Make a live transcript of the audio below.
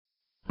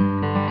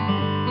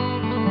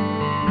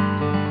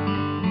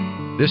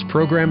This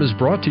program is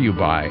brought to you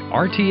by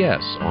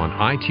RTS on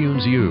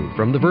iTunes U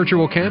from the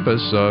virtual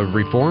campus of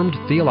Reformed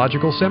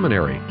Theological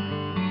Seminary.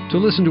 To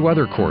listen to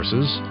other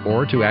courses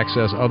or to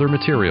access other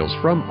materials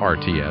from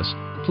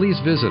RTS, please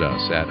visit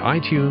us at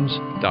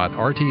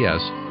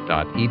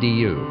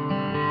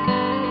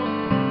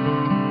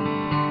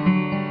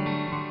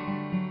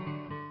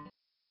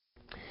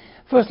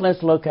itunes.rts.edu. First,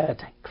 let's look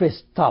at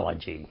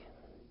Christology.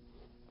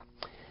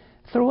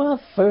 Throughout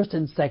 1st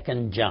and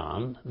 2nd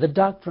John, the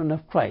doctrine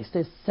of Christ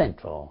is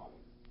central.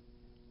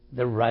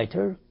 The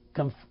writer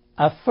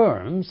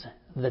affirms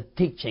the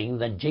teaching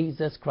that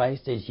Jesus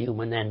Christ is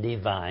human and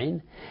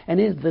divine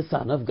and is the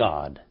Son of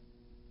God.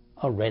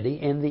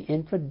 Already in the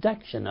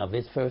introduction of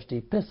his first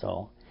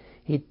epistle,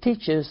 he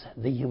teaches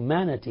the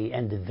humanity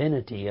and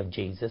divinity of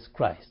Jesus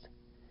Christ.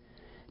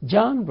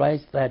 John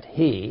writes that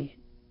he,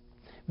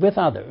 with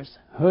others,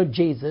 heard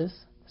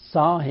Jesus,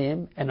 saw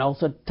him, and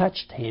also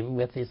touched him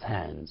with his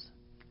hands.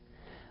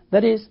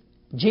 That is,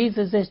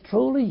 Jesus is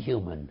truly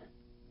human.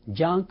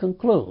 John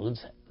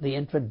concludes the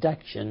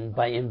introduction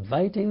by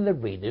inviting the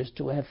readers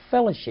to have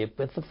fellowship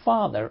with the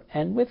Father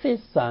and with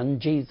his Son,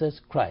 Jesus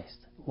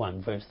Christ.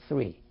 1 verse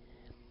 3.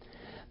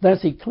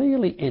 Thus he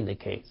clearly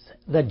indicates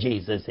that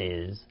Jesus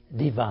is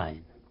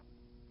divine.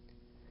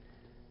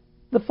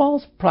 The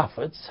false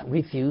prophets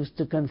refuse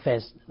to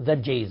confess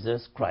that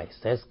Jesus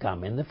Christ has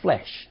come in the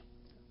flesh.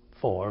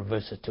 4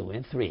 verses 2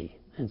 and 3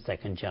 in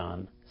 2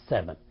 John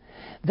 7.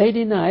 They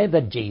deny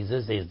that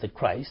Jesus is the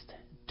Christ,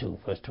 2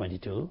 verse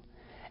 22,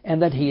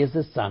 and that he is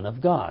the Son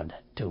of God,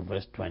 2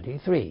 verse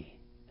 23.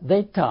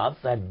 They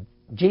taught that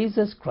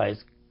Jesus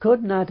Christ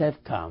could not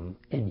have come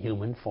in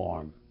human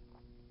form.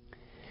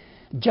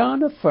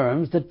 John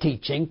affirms the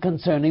teaching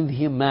concerning the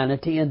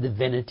humanity and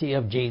divinity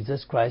of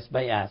Jesus Christ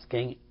by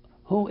asking,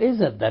 "Who is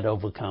it that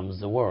overcomes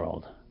the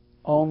world?"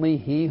 Only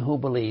he who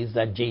believes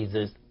that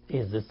Jesus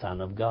is the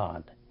Son of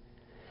God.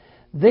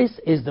 This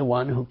is the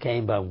one who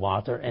came by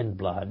water and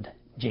blood,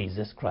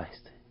 Jesus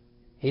Christ.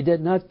 He did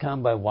not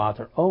come by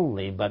water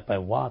only, but by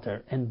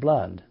water and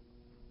blood.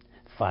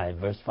 5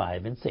 verse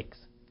 5 and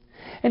 6.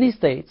 And he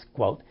states,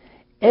 quote,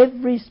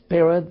 "Every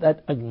spirit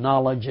that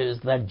acknowledges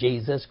that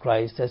Jesus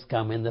Christ has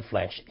come in the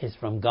flesh is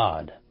from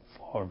God."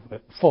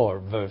 4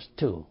 verse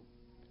 2.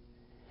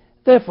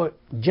 Therefore,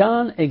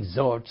 John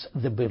exhorts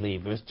the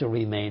believers to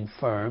remain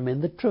firm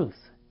in the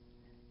truth,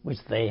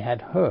 which they had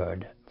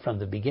heard from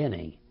the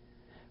beginning,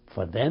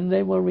 for then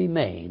they will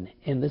remain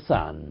in the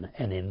Son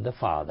and in the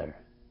Father.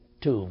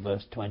 2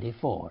 verse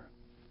 24.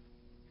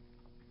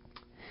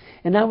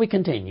 And now we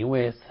continue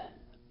with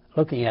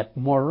looking at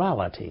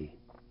morality.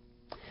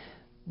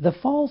 The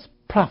false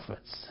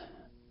prophets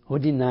who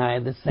deny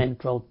the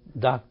central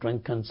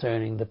doctrine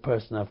concerning the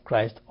person of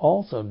Christ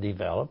also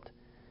developed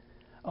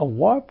a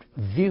warped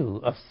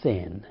view of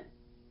sin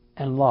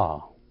and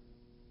law.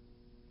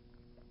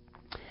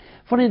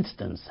 For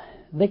instance,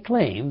 they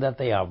claim that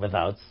they are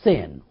without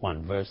sin,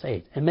 1 verse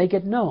 8, and make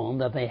it known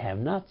that they have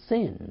not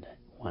sinned,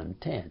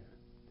 1:10.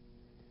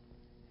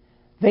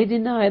 They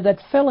deny that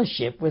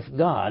fellowship with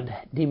God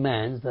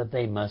demands that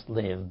they must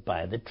live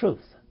by the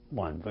truth,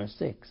 1 verse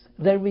 6.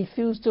 They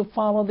refuse to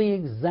follow the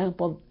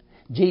example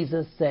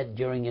Jesus set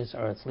during his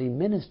earthly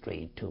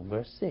ministry, 2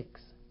 verse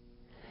 6.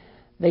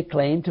 They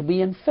claim to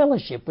be in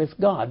fellowship with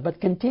God,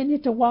 but continue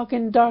to walk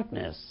in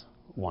darkness,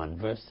 1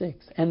 verse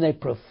 6. And they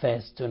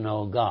profess to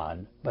know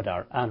God, but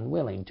are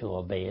unwilling to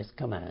obey his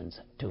commands,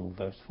 2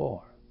 verse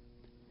 4.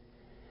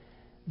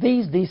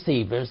 These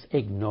deceivers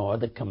ignore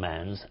the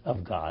commands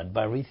of God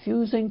by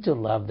refusing to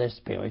love their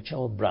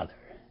spiritual brother.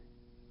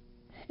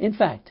 In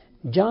fact,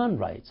 John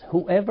writes,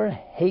 "Whoever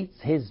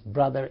hates his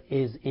brother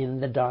is in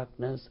the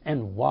darkness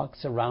and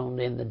walks around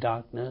in the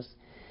darkness.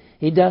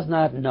 He does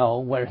not know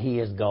where he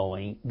is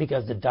going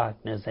because the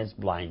darkness has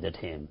blinded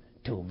him."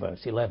 2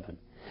 verse 11.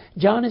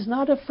 John is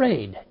not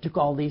afraid to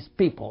call these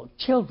people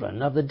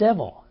children of the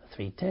devil.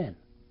 3:10.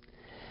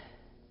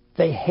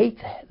 They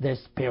hate their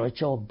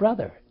spiritual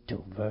brother.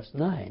 2 verse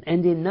 9.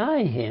 And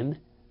deny him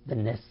the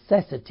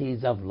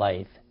necessities of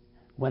life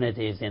when it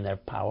is in their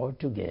power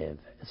to give.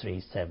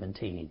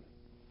 3:17.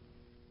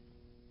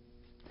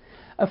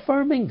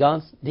 Affirming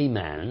God's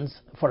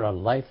demands for a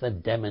life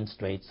that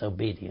demonstrates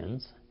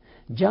obedience,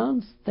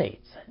 John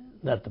states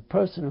that the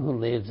person who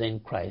lives in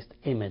Christ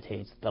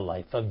imitates the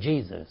life of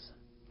Jesus.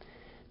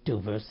 2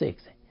 verse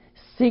 6.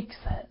 Seeks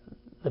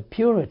the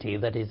purity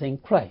that is in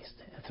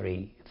Christ.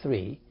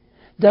 3:3.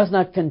 Does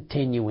not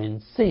continue in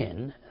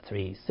sin.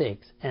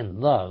 3:6. And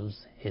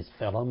loves his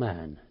fellow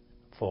man.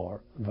 4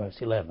 verse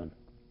 11.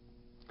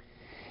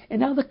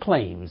 And now the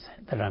claims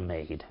that are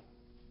made.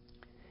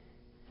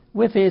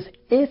 With his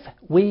 "if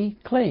we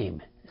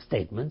claim"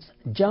 statements,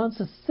 John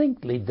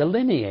succinctly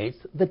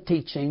delineates the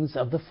teachings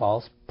of the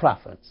false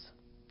prophets.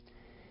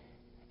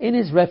 In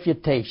his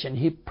refutation,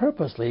 he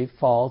purposely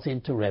falls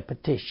into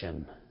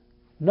repetition.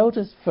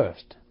 Notice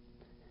first,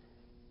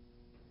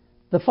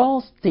 the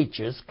false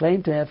teachers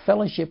claim to have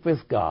fellowship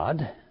with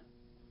God,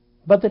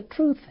 but the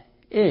truth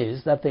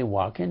is that they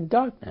walk in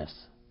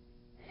darkness.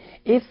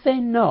 If they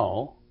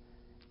know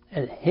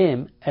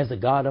Him as a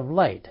God of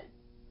light,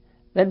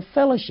 then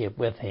fellowship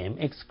with him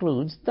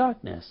excludes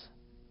darkness.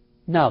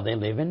 Now they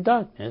live in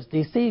darkness,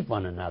 deceive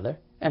one another,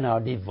 and are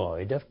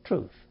devoid of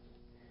truth.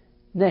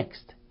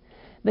 Next,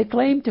 they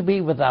claim to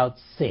be without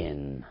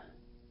sin,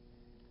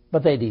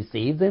 but they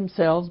deceive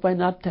themselves by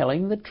not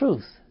telling the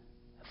truth.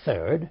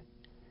 Third,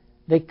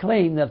 they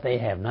claim that they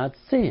have not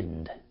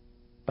sinned,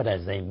 but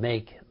as they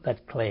make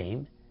that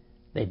claim,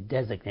 they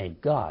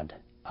designate God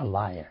a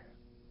liar.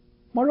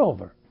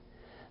 Moreover,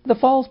 the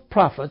false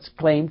prophets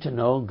claim to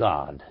know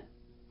God,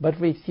 but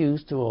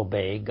refuse to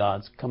obey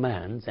God's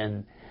commands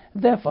and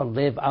therefore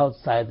live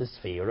outside the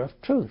sphere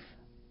of truth.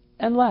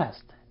 And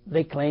last,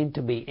 they claim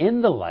to be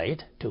in the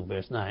light, 2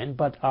 verse 9,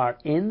 but are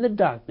in the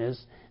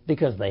darkness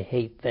because they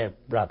hate their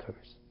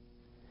brothers.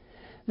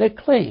 Their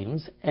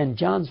claims and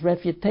John's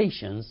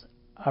refutations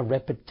are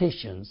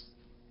repetitious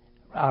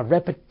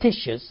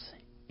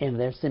in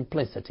their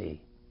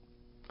simplicity.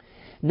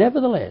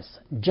 Nevertheless,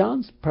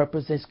 John's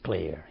purpose is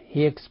clear.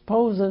 He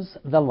exposes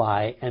the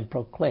lie and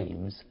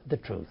proclaims the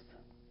truth.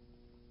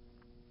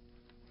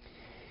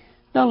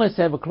 Now let's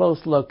have a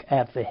close look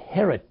at the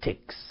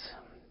heretics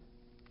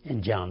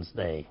in John's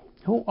day.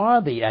 Who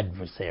are the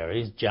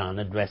adversaries John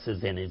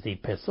addresses in his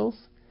epistles?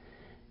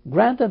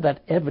 Granted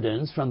that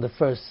evidence from the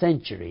first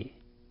century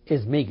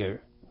is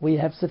meager, we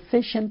have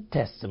sufficient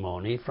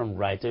testimony from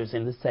writers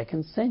in the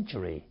second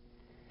century.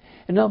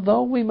 And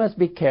although we must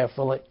be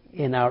careful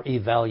in our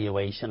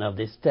evaluation of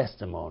this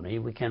testimony,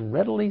 we can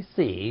readily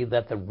see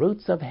that the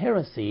roots of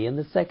heresy in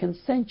the second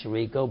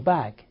century go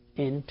back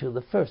into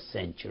the first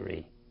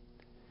century.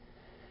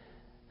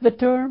 The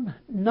term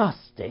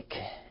Gnostic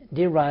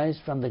derives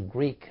from the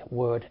Greek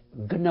word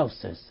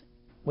gnosis,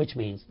 which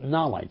means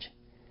knowledge,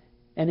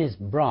 and is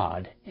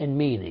broad in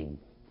meaning.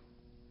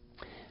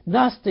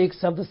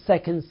 Gnostics of the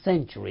second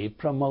century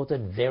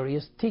promoted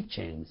various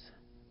teachings,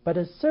 but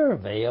a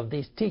survey of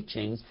these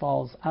teachings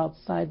falls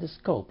outside the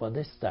scope of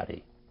this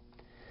study.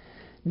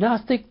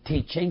 Gnostic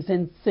teachings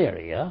in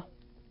Syria,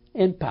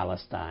 in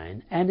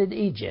Palestine, and in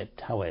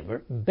Egypt,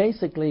 however,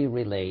 basically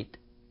relate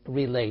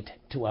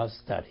to our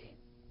study.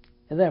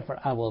 Therefore,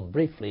 I will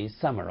briefly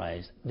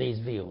summarize these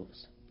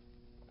views.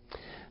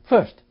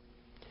 First,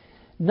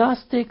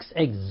 Gnostics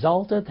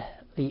exalted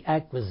the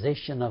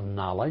acquisition of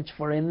knowledge,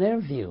 for in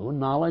their view,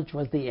 knowledge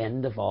was the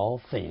end of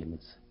all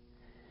things.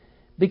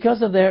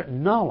 Because of their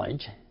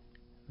knowledge,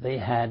 they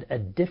had a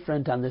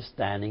different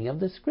understanding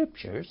of the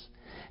Scriptures,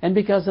 and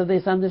because of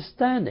this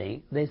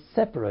understanding, they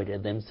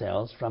separated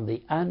themselves from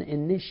the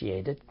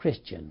uninitiated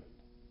Christian.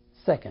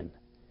 Second,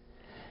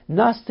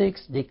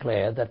 Gnostics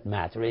declared that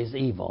matter is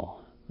evil.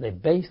 They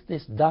based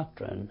this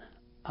doctrine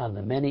on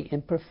the many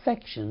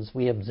imperfections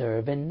we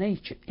observe in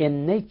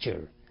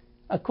nature.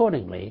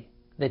 Accordingly,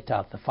 they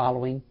taught the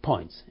following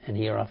points, and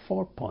here are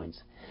 4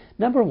 points.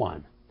 Number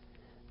 1,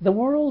 the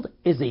world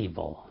is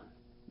evil.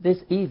 This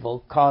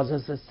evil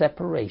causes a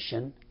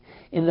separation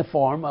in the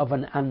form of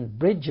an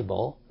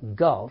unbridgeable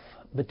gulf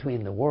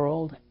between the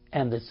world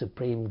and the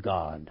supreme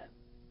God.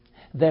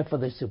 Therefore,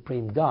 the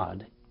supreme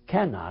God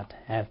cannot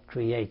have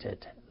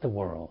created the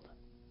world.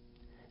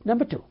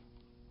 Number 2,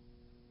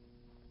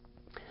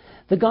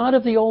 the God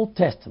of the Old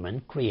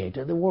Testament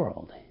created the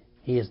world.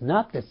 He is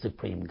not the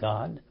supreme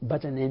God,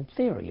 but an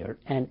inferior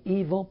and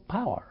evil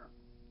power.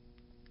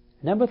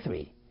 Number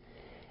 3,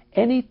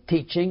 any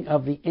teaching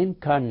of the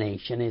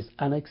Incarnation is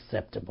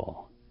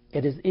unacceptable.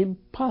 It is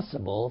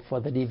impossible for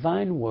the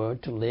divine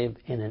Word to live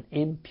in an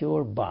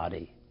impure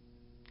body.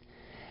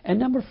 And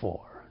number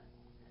 4,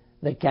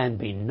 there can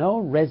be no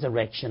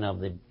resurrection of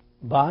the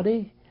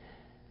body.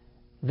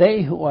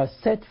 They who are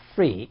set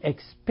free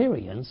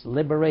experience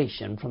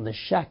liberation from the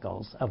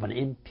shackles of an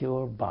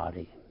impure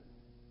body.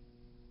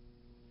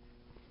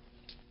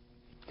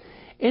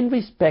 In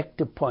respect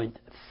to point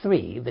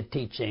 3, the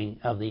teaching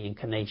of the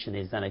Incarnation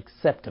is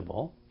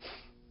unacceptable,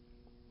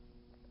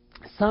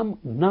 some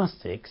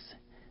Gnostics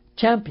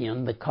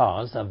champion the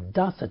cause of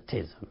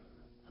Docetism.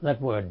 That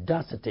word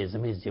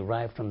Docetism is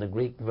derived from the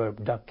Greek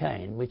verb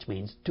dokein, which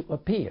means to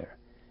appear.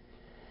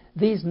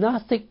 These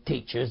Gnostic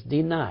teachers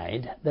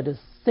denied that a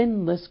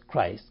sinless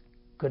Christ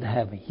could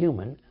have a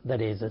human,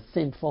 that is, a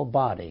sinful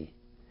body.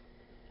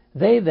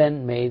 They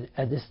then made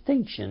a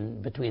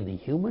distinction between the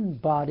human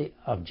body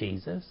of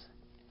Jesus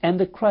and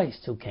the Christ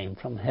who came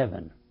from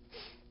heaven.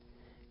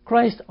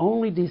 Christ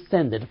only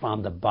descended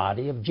upon the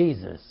body of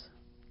Jesus.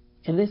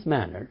 In this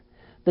manner,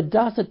 the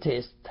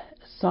Docetists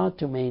sought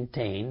to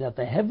maintain that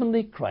the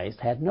heavenly Christ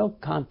had no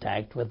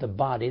contact with the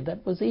body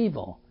that was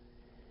evil.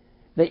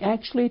 They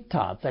actually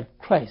taught that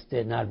Christ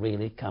did not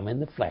really come in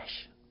the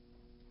flesh.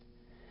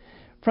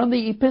 From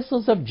the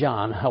Epistles of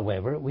John,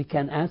 however, we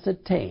can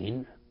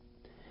ascertain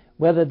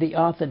whether the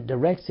author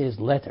directs his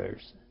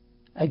letters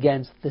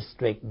against the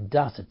strict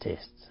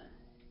Docetists.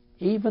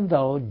 Even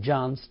though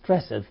John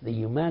stresseth the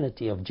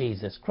humanity of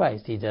Jesus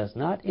Christ, he does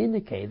not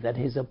indicate that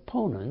his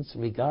opponents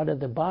regarded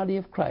the body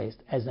of Christ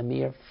as a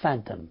mere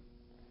phantom.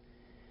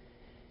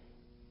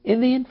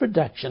 In the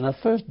introduction of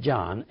 1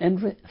 John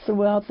and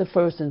throughout the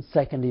first and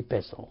second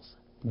epistles,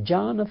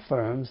 John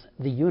affirms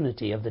the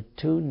unity of the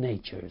two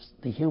natures,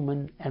 the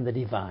human and the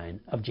divine,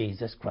 of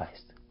Jesus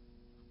Christ.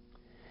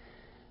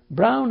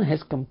 Brown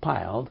has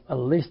compiled a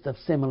list of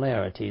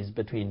similarities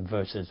between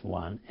verses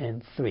 1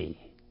 and 3.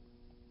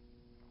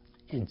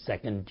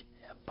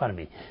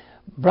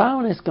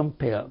 Brown has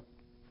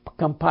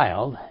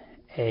compiled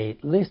a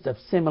list of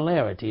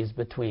similarities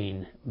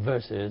between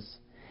verses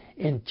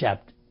in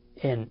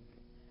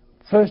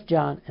 1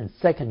 John and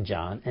 2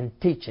 John and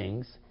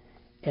teachings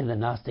in the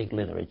Gnostic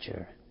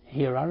literature.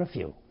 Here are a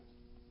few.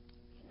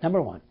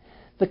 Number 1,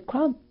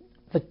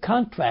 the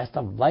contrast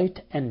of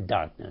light and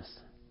darkness,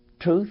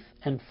 truth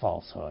and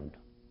falsehood.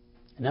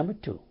 Number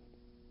 2,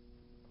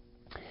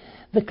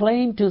 the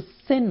claim to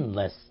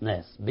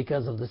sinlessness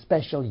because of the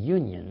special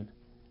union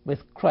with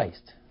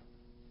Christ.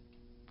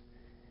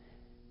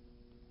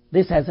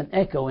 This has an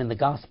echo in the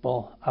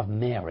Gospel of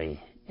Mary,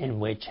 in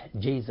which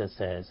Jesus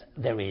says,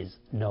 "There is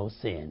no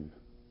sin."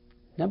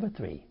 Number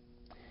 3,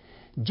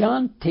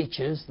 John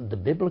teaches the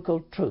biblical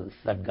truth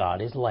that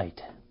God is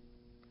light,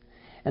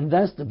 and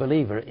thus the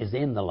believer is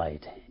in the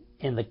light.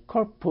 In the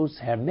Corpus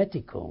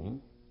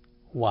Hermeticum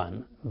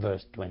 1,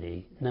 verse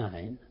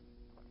 29,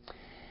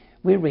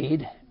 we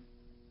read,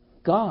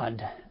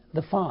 "God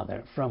the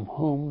Father, from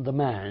whom the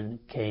man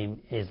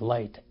came, is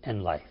light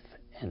and life."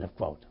 End of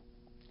quote.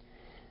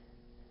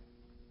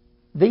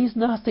 These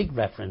Gnostic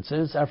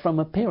references are from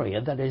a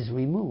period that is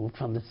removed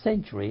a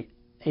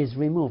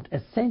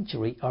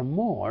century or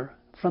more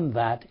from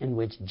that in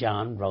which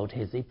John wrote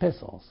his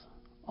epistles.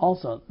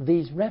 Also,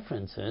 these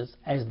references,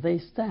 as they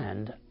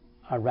stand,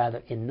 are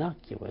rather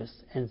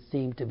innocuous and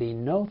seem to be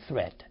no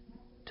threat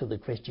to the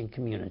Christian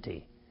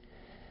community.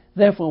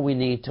 Therefore, we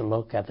need to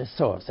look at the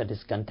source that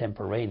is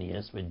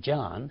contemporaneous with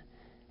John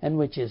and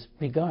which is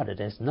regarded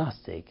as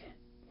Gnostic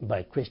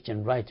by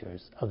Christian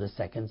writers of the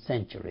 2nd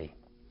century.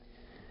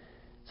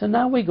 So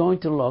now we're going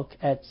to look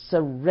at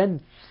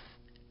Cerinthus.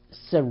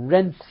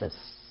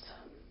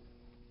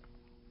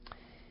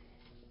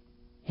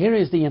 Here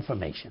is the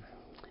information.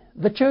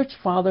 The church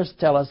fathers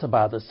tell us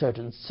about a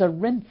certain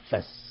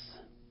Cerinthus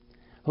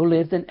who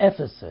lived in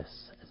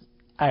Ephesus.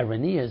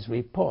 Irenaeus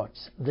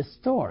reports the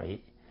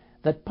story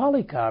that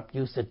Polycarp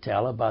used to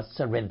tell about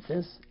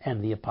Cerinthus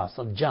and the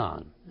Apostle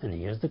John. And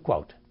here's the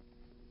quote.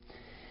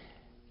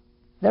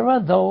 "There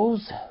are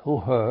those who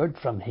heard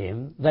from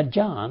him that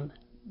John,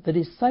 the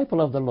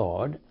disciple of the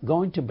Lord,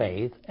 going to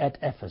bathe at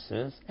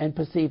Ephesus, and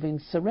perceiving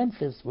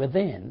Cerinthus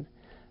within,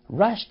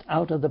 rushed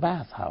out of the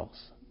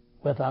bathhouse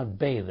without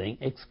bathing,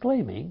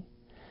 exclaiming,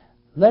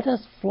 'Let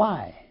us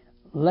fly,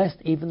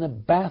 lest even the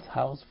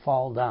bathhouse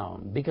fall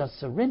down, because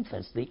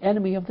Cerinthus, the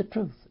enemy of the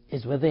truth,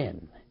 is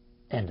within.'"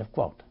 End of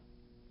quote.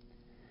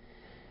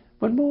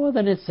 When more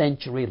than a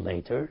century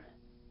later,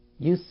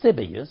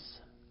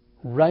 Eusebius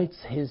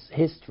writes his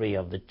history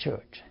of the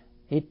church,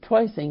 he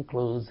twice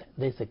includes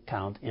this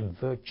account in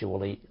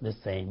virtually the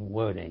same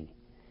wording.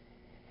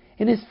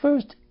 In his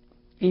first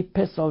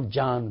epistle,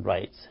 John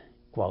writes,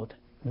 quote,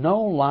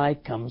 "No lie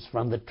comes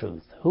from the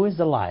truth. Who is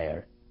the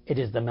liar? It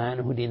is the man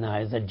who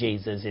denies that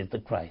Jesus is the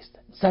Christ.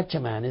 Such a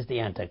man is the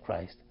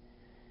Antichrist.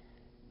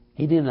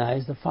 He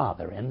denies the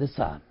Father and the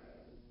Son."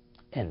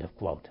 End of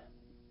quote.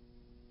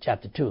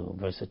 Chapter 2,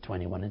 verses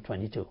 21 and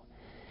 22.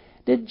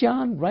 Did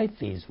John write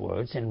these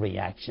words in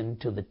reaction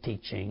to the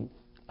teaching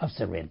of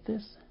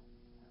Cerinthus?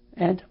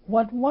 And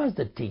what was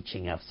the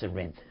teaching of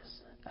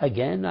Cerinthus?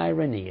 Again,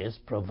 Irenaeus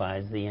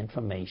provides the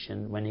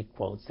information when he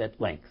quotes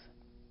at length.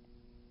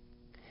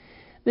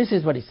 This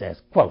is what he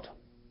says, quote,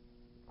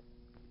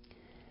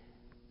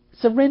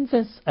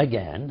 "Cerinthus,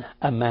 again,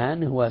 a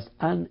man who was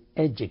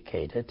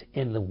uneducated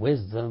in the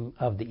wisdom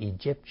of the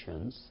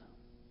Egyptians,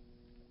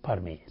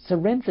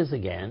 Cerinthus,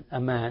 again, a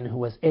man who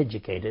was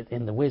educated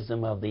in the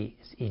wisdom of the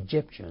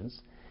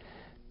Egyptians,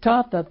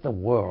 taught that the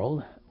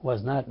world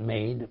was not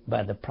made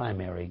by the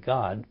primary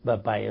God,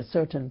 but by a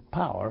certain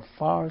power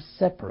far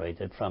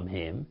separated from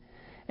him,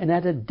 and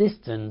at a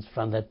distance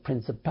from that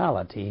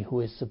principality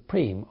who is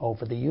supreme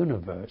over the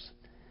universe,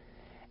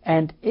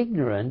 and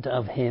ignorant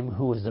of him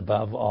who is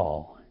above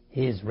all.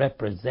 He is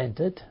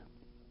represented,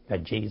 by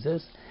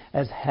Jesus,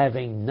 as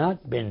having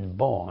not been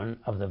born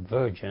of the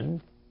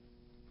Virgin,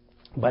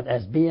 but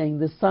as being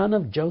the son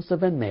of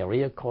Joseph and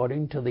Mary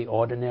according to the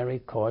ordinary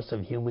course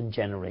of human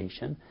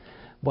generation,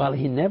 while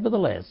he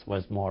nevertheless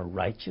was more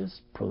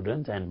righteous,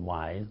 prudent, and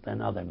wise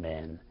than other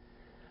men.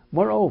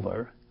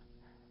 Moreover,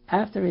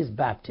 after his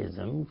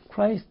baptism,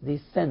 Christ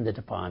descended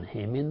upon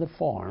him in the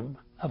form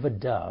of a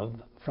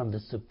dove from the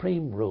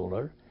supreme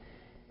ruler,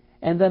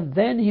 and that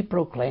then he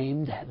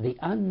proclaimed the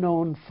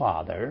unknown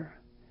Father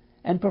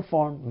and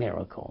performed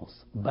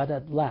miracles. But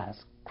at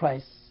last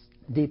Christ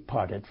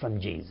departed from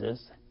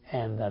Jesus,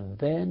 and that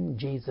then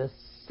Jesus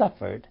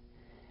suffered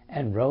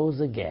and rose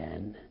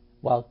again,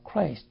 while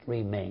Christ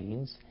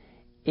remains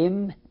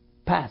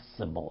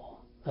impassible.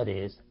 That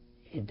is,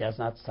 he does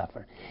not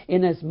suffer,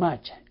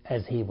 inasmuch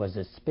as he was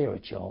a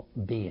spiritual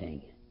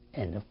being.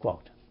 End of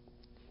quote.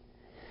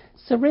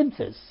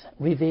 Cerinthus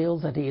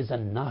reveals that he is a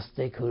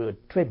Gnostic who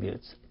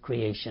attributes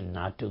creation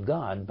not to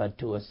God, but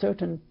to a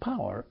certain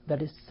power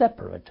that is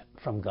separate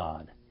from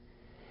God.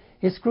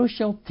 His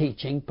crucial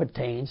teaching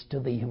pertains to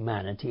the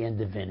humanity and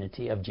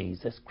divinity of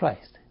Jesus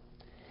Christ.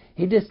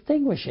 He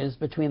distinguishes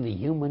between the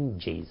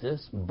human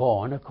Jesus,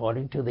 born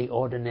according to the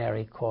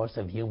ordinary course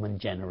of human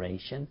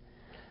generation,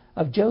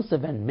 of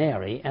Joseph and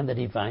Mary, and the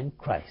divine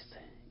Christ.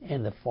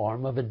 In the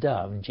form of a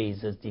dove,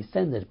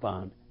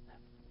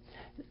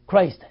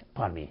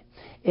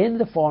 In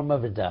the form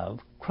of a dove,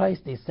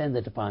 Christ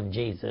descended upon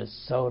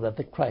Jesus, so that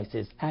the Christ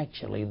is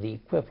actually the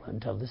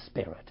equivalent of the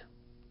Spirit.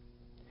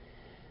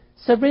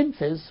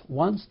 Cerinthus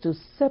wants to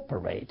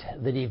separate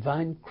the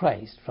divine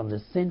Christ from the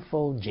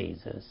sinful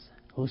Jesus,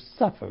 who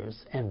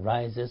suffers and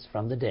rises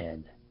from the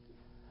dead.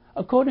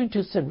 According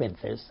to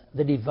Cerinthus,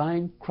 the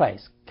divine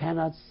Christ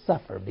cannot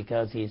suffer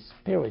because he is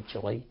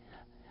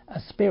a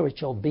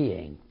spiritual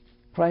being.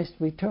 Christ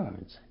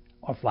returns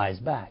or flies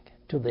back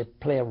to the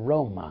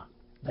pleroma,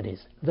 that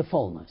is, the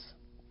fullness.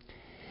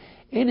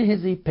 In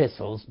his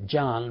epistles,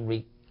 John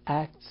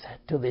reacts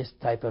to this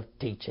type of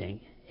teaching.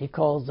 He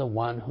calls the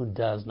one who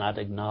does not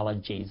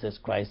acknowledge Jesus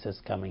Christ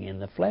as coming in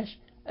the flesh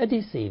a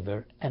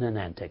deceiver and an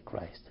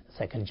antichrist.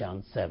 2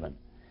 John 7.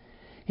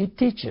 He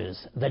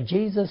teaches that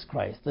Jesus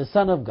Christ, the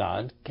Son of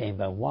God, came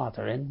by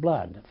water and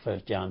blood.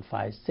 1 John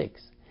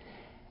 5:6.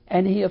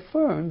 And he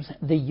affirms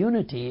the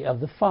unity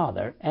of the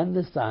Father and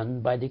the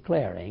Son by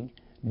declaring,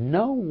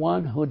 "No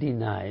one who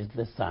denies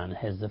the Son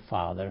has the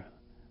Father.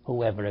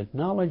 Whoever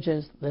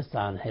acknowledges the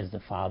Son has the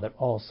Father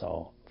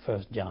also."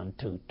 1 John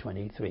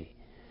 2:23.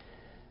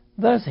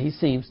 Thus he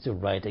seems to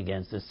write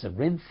against the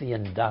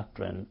Cerinthian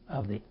doctrine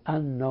of the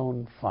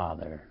unknown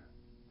Father.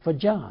 For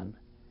John,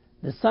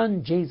 the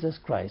Son Jesus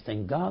Christ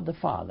and God the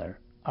Father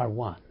are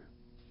one.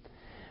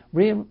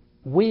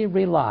 We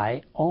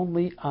rely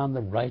only on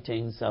the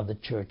writings of the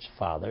Church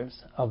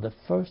Fathers of the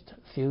first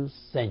few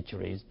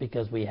centuries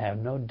because we have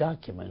no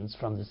documents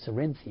from the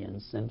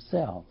Cerinthians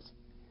themselves.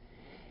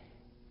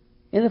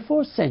 In the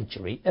 4th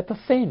century,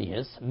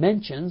 Epiphanius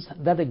mentions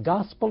that a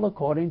gospel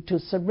according to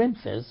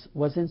Cerinthus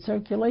was in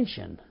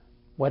circulation.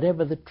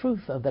 Whatever the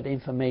truth of that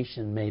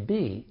information may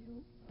be,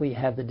 we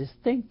have the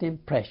distinct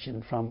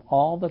impression from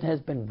all that has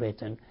been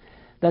written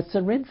that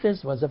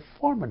Cerinthus was a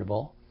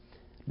formidable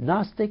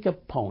Gnostic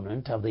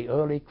opponent of the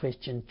early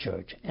Christian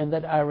church, and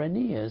that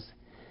Irenaeus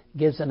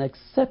gives an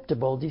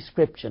acceptable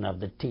description of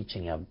the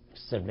teaching of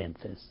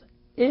Cerinthus.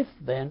 If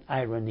then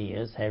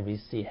Irenaeus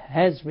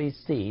has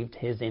received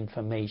his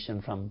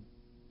information from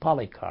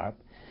Polycarp,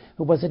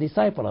 who was a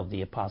disciple of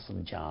the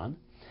Apostle John,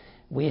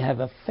 we have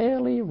a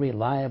fairly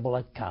reliable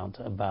account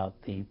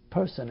about the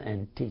person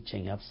and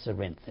teaching of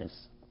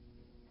Cerinthus.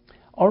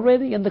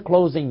 Already in the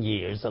closing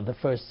years of the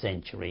 1st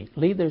century,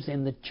 leaders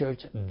in the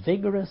church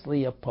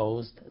vigorously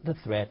opposed the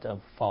threat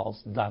of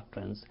false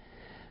doctrines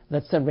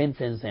that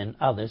Cerinthus and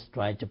others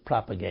tried to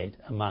propagate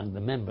among the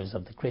members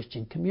of the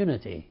Christian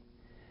community.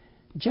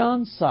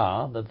 John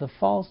saw that the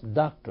false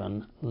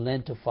doctrine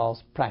led to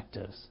false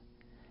practice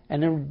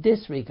and a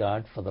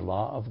disregard for the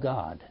law of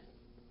God.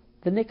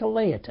 The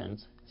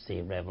Nicolaitans,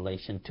 see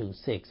Revelation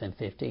 2:6 and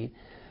 15,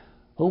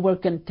 who were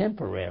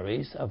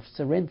contemporaries of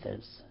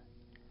Cerinthus,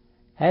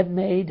 had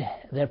made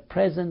their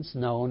presence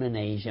known in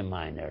Asia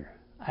Minor.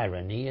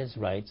 Irenaeus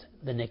writes,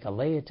 the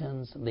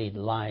Nicolaitans lead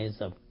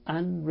lives of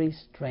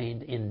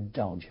unrestrained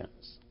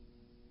indulgence.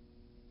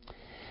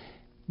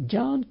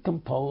 John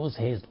composed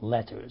his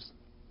letters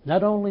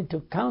not only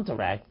to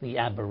counteract the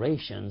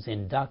aberrations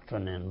in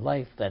doctrine and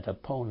life that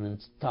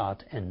opponents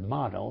taught and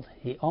modeled,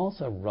 he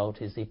also wrote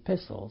his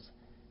epistles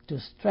to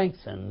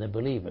strengthen the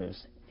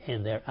believers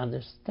in their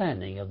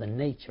understanding of the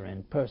nature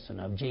and person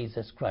of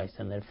Jesus Christ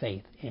and their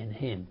faith in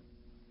him.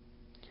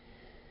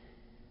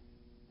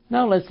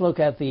 Now let's look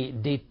at the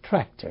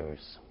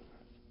detractors.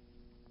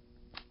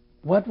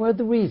 What were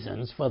the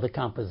reasons for the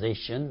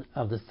composition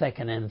of the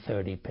 2nd and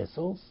 3rd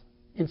epistles?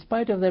 In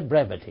spite of their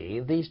brevity,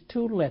 these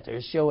two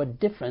letters show a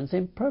difference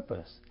in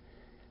purpose.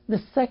 The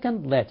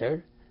 2nd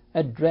letter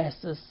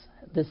addresses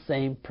the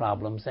same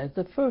problems as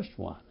the 1st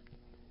one.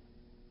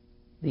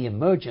 The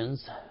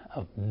emergence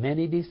of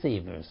many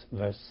deceivers,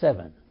 verse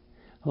 7,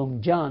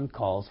 whom John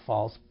calls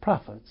false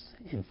prophets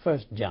in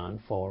 1 John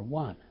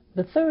 4:1.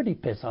 The 3rd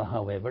epistle,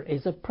 however,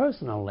 is a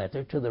personal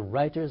letter to the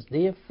writer's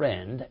dear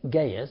friend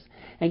Gaius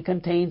and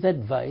contains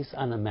advice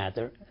on a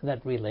matter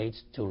that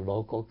relates to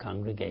local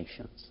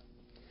congregations.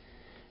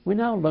 We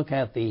now look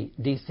at the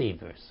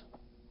deceivers.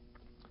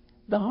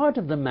 The heart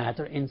of the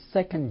matter in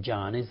 2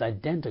 John is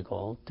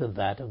identical to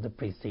that of the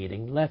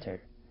preceding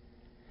letter.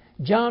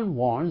 John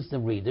warns the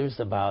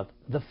readers about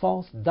the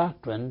false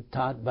doctrine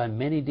taught by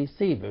many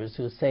deceivers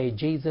who say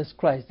Jesus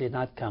Christ did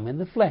not come in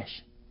the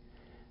flesh.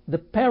 The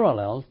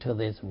parallel to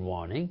this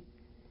warning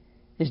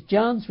is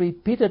John's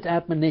repeated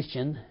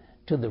admonition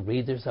to the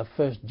readers of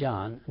 1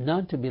 John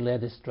not to be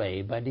led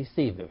astray by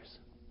deceivers.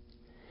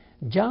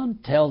 John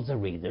tells the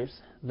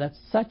readers that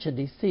such a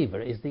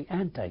deceiver is the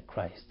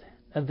Antichrist,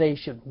 that they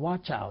should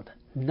watch out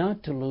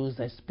not to lose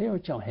their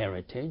spiritual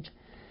heritage,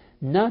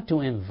 not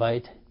to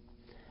invite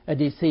a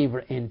deceiver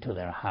into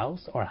their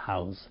house or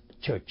house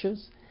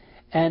churches,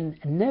 and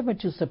never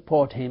to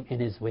support him in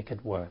his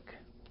wicked work.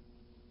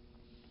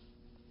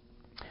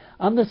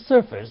 On the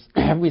surface,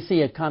 we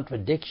see a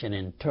contradiction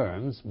in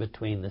terms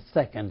between the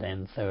second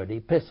and third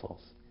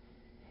epistles.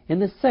 In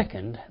the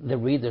second, the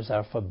readers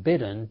are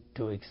forbidden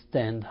to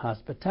extend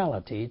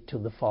hospitality to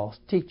the false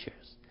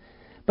teachers.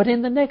 But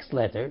in the next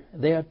letter,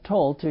 they are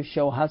told to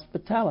show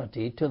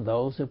hospitality to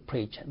those who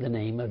preach the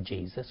name of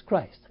Jesus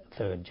Christ,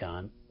 3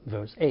 John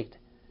verse 8.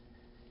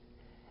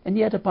 And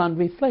yet upon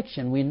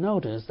reflection we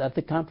notice that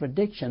the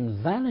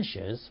contradiction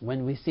vanishes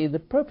when we see the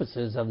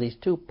purposes of these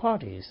two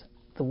parties.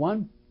 The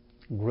one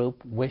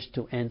group wished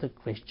to enter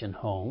Christian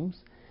homes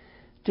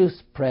to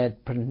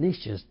spread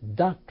pernicious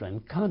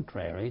doctrine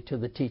contrary to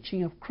the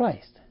teaching of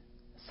Christ,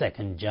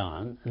 2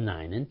 John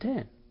 9 and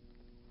 10.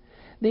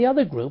 The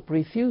other group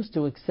refused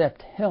to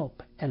accept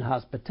help and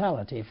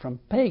hospitality from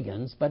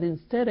pagans, but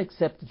instead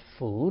accepted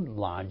food,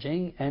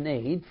 lodging, and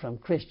aid from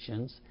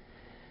Christians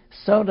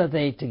so that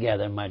they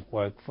together might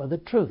work for the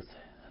truth,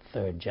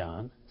 3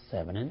 John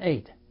 7 and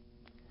 8.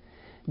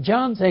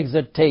 John's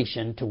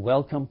exhortation to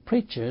welcome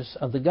preachers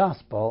of the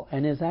gospel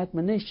and his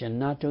admonition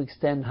not to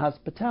extend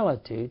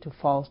hospitality to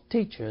false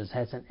teachers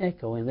has an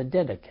echo in the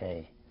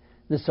Didache,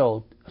 the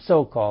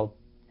so-called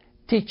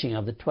teaching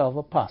of the 12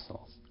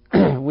 apostles.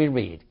 We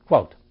read,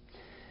 quote,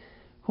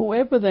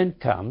 "Whoever then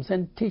comes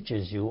and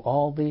teaches you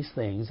all these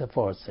things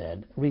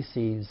aforesaid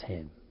receives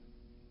him.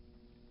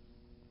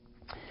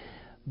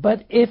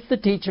 But if the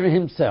teacher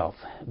himself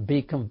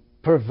be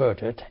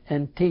perverted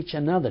and teach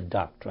another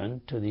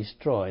doctrine to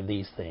destroy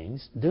these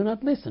things, do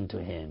not listen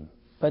to him.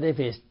 But if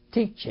his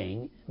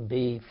teaching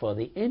be for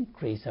the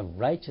increase of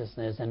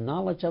righteousness and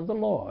knowledge of the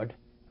Lord,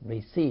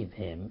 receive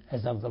him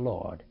as of the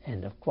Lord."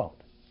 End of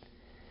quote.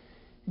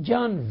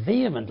 John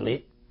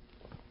vehemently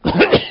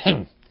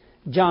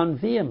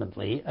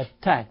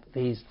attacked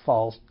these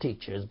false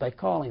teachers by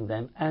calling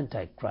them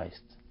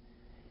antichrists.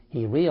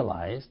 He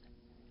realized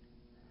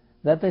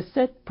that the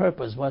set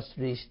purpose was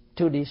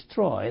to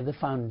destroy the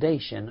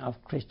foundation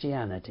of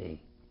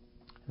Christianity.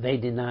 They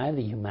deny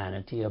the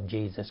humanity of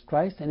Jesus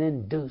Christ and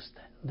induced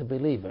the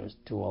believers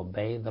to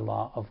obey the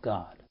law of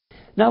God.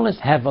 Now let's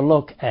have a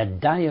look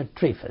at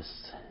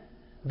Diotrephes.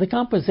 The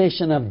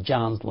composition of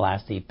John's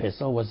last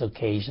epistle was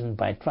occasioned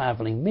by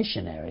traveling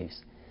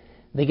missionaries.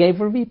 They gave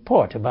a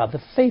report about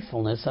the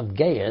faithfulness of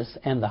Gaius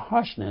and the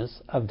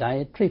harshness of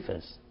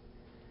Diotrephes.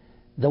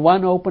 The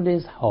one opened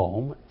his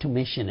home to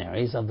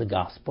missionaries of the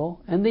gospel,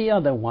 and the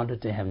other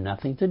wanted to have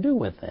nothing to do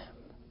with them.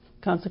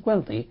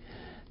 Consequently,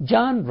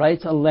 John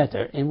writes a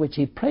letter in which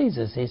he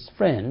praises his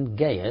friend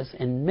Gaius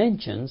and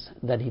mentions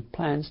that he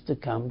plans to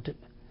come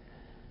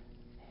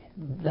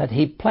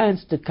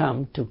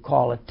to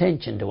call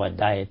attention to what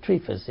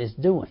Diotrephes is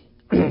doing.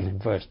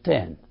 Verse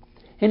 10.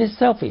 In his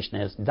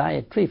selfishness,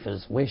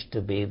 Diotrephes wished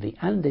to be the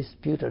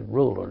undisputed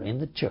ruler in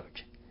the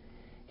church.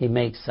 He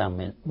makes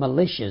some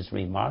malicious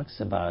remarks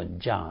about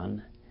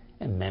John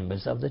and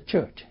members of the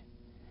church.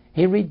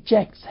 He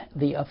rejects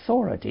the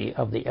authority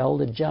of the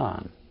elder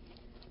John.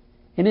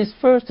 In his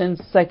first and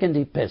second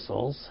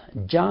epistles,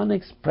 John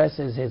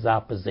expresses his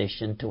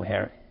opposition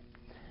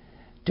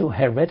to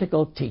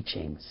heretical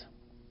teachings.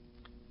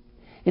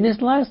 In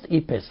his last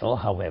epistle,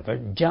 however,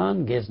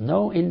 John gives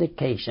no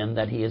indication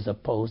that he is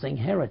opposing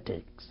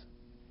heretics.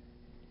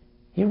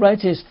 He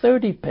writes his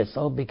third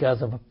epistle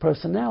because of a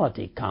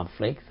personality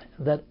conflict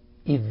that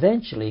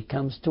eventually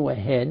comes to a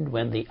head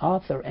when the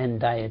author and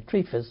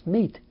Diotrephes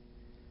meet.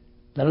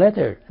 The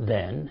letter,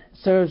 then,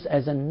 serves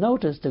as a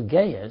notice to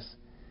Gaius,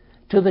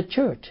 to the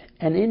church,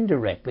 and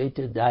indirectly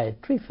to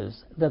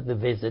Diotrephes that the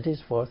visit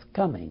is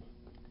forthcoming.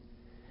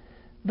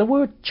 The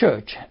word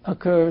church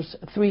occurs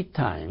 3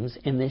 times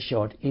in this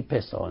short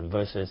epistle in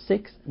verses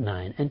 6,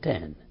 9, and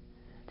 10.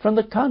 From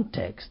the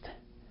context,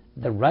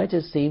 the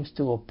writer seems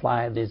to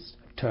apply this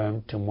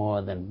term to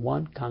more than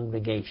one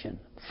congregation.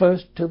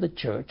 First to the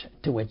church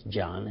to which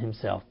John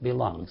himself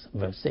belongs,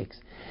 verse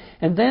 6,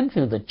 and then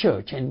to the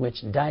church in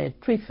which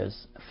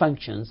Diotrephes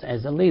functions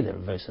as a leader,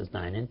 verses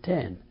 9 and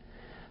 10.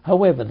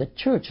 However, the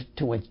church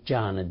to which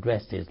John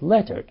addressed his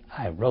letter,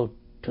 "I wrote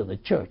to the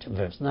church,"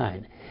 verse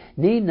 9,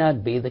 need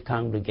not be the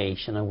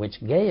congregation of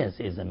which Gaius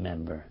is a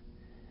member.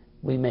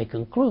 We may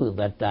conclude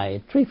that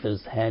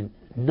Diotrephes had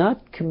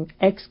not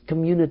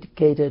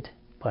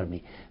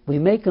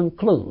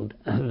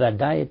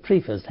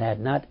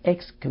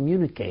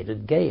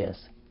excommunicated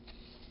Gaius.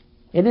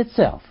 In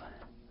itself,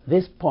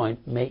 this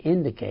point may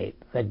indicate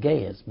that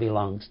Gaius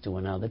belongs to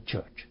another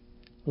church.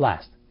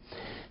 Last,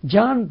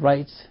 John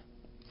writes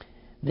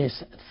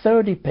this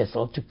third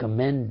epistle to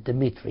commend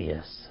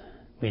Demetrius.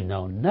 We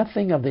know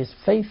nothing of this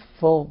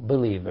faithful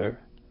believer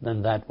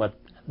than that what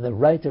the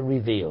writer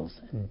reveals.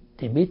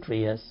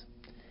 Demetrius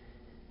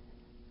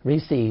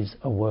receives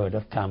a word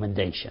of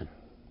commendation.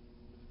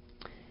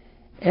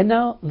 And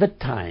now the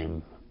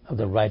time of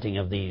the writing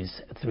of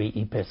these 3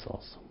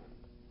 epistles.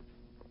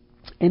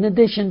 In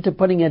addition to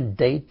putting a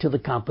date to the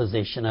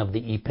composition of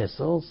the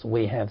epistles,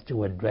 we have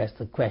to address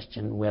the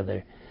question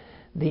whether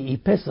the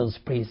epistles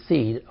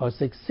precede or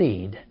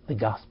succeed the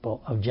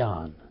Gospel of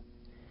John.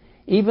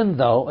 Even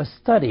though a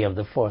study of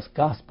the fourth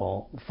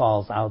gospel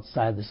falls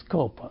outside the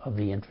scope of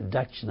the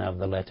introduction of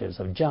the letters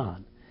of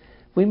John,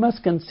 we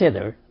must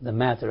consider the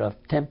matter of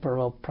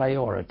temporal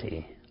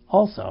priority.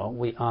 Also,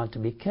 we ought to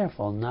be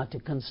careful not to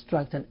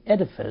construct an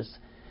edifice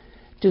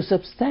to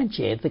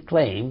substantiate the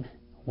claim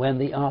when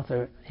the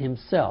author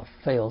himself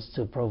fails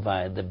to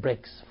provide the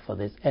bricks for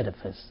this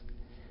edifice.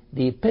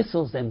 The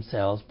epistles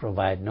themselves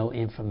provide no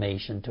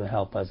information to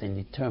help us in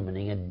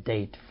determining a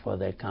date for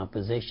their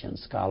composition.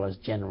 Scholars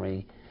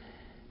generally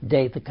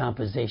date the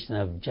composition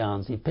of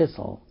John's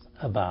epistles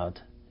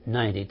about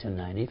 90 to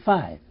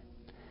 95.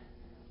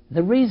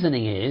 The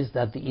reasoning is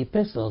that the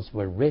epistles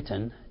were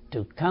written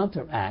to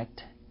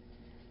counteract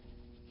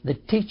the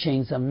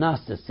teachings of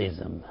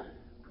Gnosticism,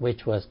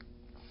 which was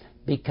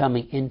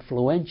becoming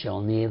influential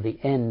near the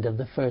end of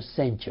the first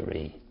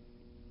century.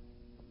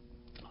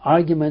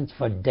 Arguments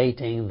for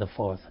dating the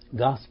fourth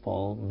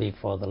gospel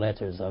before the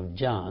letters of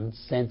John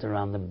center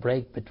on the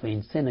break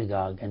between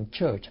synagogue and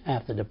church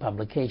after the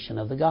publication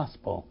of the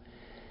gospel.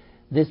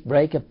 This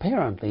break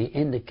apparently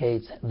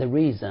indicates the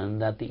reason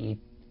that the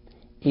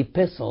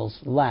epistles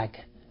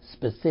lack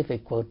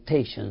specific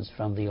quotations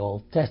from the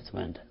Old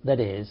Testament. That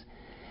is,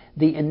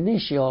 the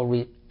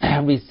initial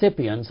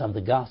recipients of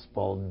the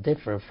gospel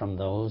differ from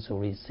those who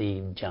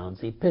received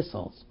John's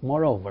epistles.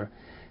 Moreover,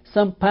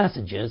 some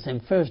passages in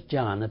 1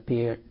 John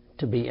appear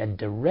to be a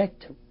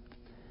direct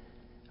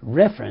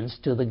reference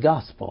to the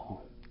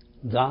gospel.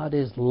 God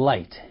is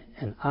light,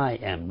 and I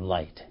am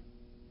light.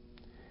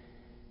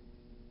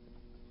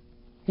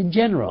 In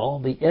general,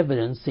 the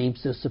evidence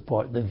seems to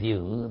support the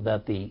view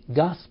that the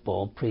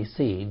gospel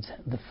precedes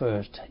the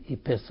first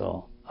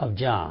epistle of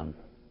John.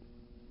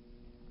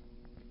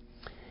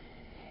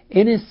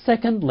 In his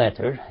second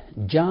letter,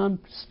 John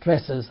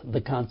stresses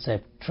the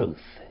concept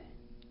truth.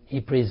 He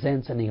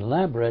presents an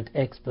elaborate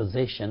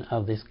exposition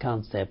of this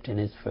concept in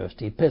his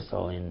first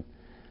epistle in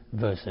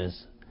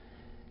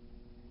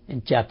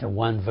chapter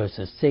 1,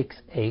 verses 6,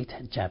 8,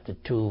 chapter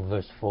 2,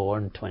 verse 4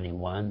 and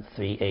 21,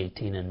 3,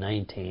 18 and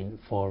 19,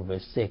 4,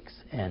 verse 6,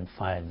 and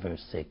 5,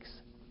 verse 6.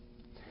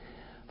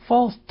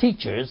 False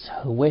teachers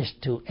who wish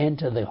to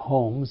enter the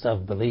homes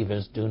of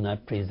believers do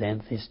not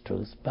present this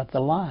truth, but the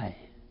lie.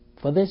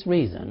 For this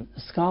reason,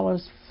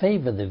 scholars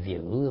favor the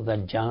view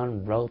that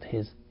John wrote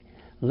his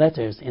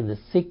letters in the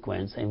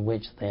sequence in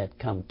which they had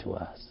come to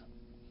us.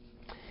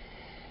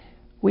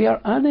 We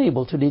are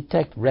unable to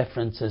detect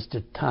references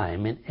to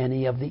time in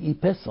any of the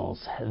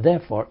epistles.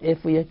 Therefore,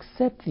 if we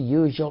accept the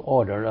usual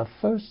order of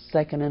 1st,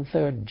 2nd, and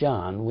 3rd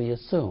John, we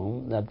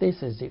assume that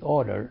this is the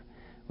order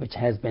which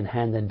has been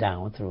handed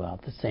down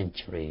throughout the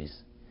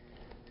centuries.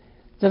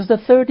 Does the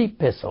 3rd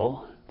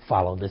epistle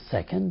follow the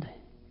 2nd?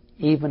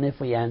 Even if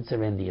we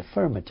answer in the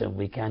affirmative,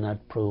 we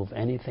cannot prove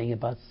anything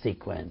about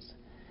sequence.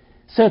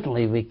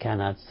 Certainly we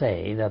cannot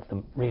say that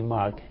the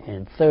remark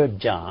in 3rd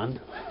John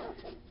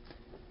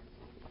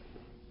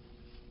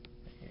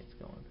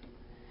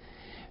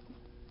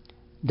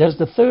Does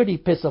the 3rd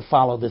epistle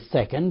follow the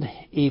 2nd?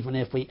 Even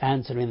if we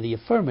answer in the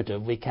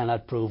affirmative, we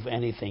cannot prove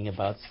anything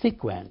about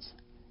sequence.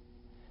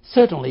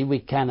 Certainly we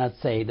cannot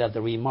say that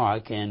the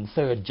remark in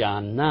 3rd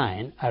John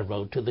 9, I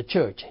wrote to the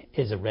church,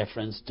 is a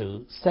reference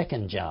to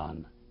 2nd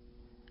John.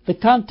 The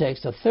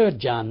context of 3rd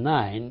John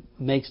 9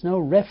 makes no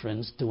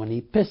reference to an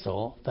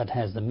epistle that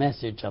has the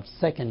message of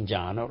 2nd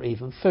John or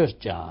even 1st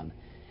John.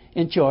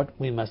 In short,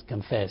 we must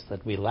confess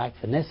that we lack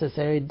the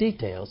necessary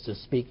details to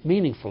speak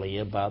meaningfully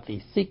about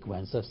the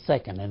sequence of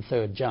 2nd and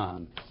 3rd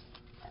John.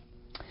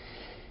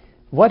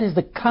 What is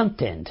the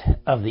content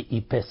of the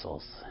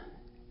epistles?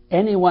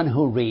 Anyone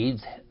who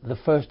reads the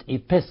first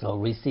epistle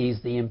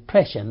receives the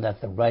impression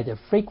that the writer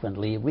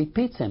frequently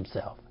repeats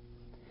himself.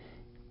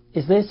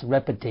 Is this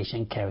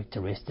repetition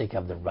characteristic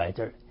of the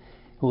writer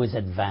who is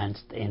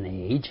advanced in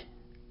age?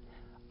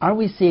 Are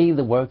we seeing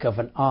the work of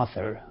an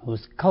author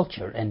whose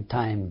culture and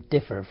time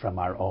differ from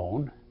our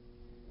own?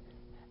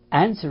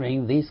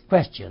 Answering these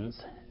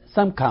questions,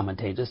 some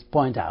commentators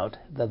point out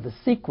that the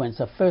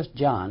sequence of 1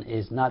 John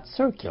is not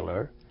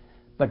circular,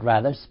 but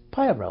rather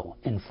spiral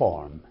in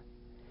form.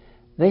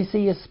 They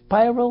see a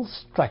spiral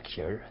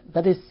structure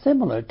that is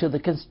similar to the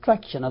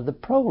construction of the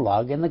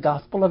prologue in the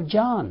Gospel of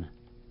John.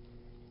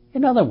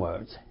 In other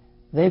words,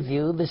 they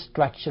view the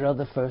structure of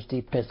the first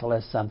epistle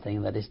as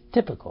something that is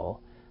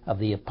typical of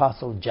the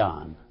Apostle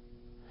John.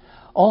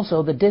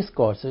 Also, the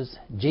discourses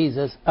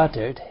Jesus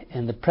uttered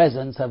in the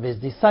presence of his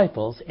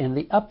disciples in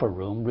the upper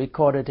room,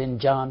 recorded in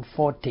John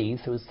 14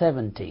 through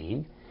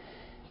 17,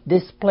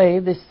 display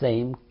the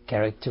same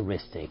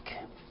characteristic.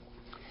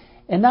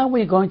 And now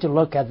we're going to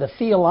look at the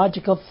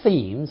theological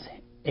themes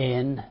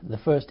in the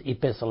first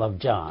epistle of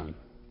John.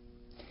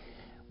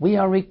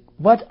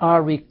 What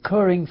are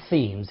recurring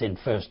themes in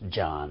 1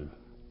 John?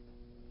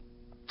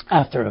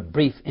 After a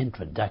brief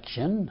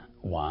introduction,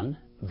 1,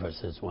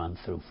 verses 1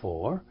 through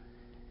 4,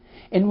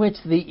 in which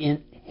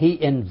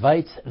he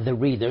invites the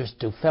readers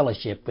to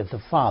fellowship with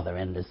the Father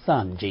and the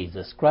Son,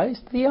 Jesus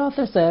Christ, the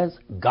author says,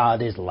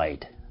 God is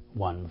light,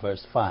 1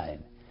 verse 5.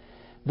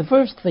 The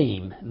first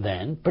theme,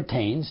 then,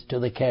 pertains to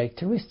the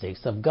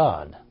characteristics of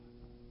God.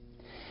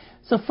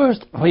 So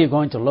first, we are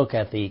going to look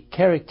at the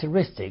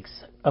characteristics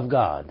of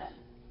God.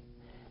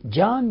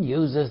 John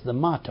uses the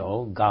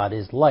motto, God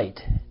is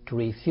light, to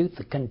refute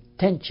the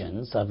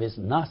contentions of his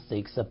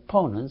Gnostics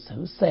opponents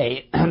who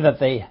say that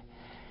they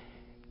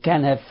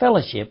can have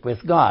fellowship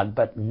with God,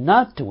 but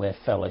not to have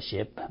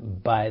fellowship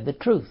by the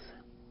truth.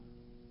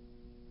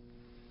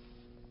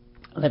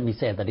 Let me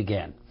say that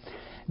again.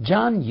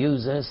 John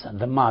uses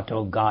the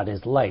motto, God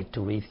is light,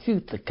 to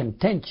refute the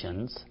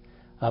contentions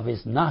of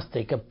his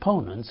Gnostic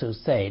opponents who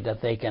say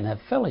that they can have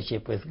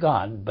fellowship with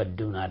God, but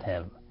do not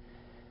have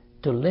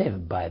to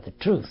live by the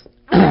truth.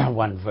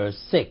 1 verse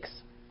 6.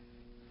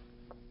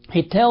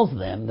 He tells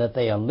them that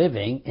they are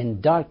living in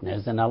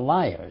darkness and are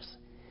liars.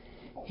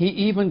 He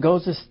even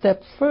goes a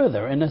step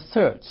further and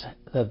asserts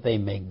that they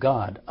make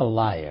God a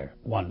liar.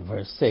 1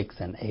 verse 6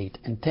 and 8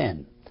 and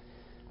 10.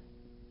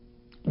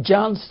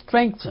 John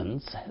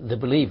strengthens the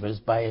believers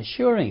by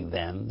assuring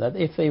them that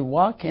if they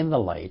walk in the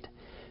light,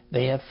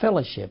 they have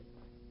fellowship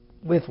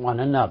with one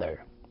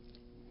another.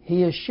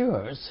 He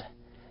assures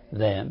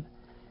them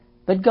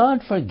that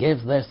God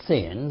forgives their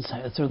sins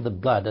through the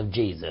blood of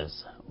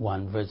Jesus.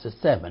 1 verses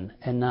 7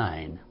 and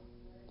 9.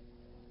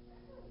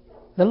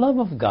 The love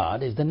of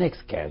God is the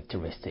next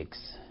characteristic.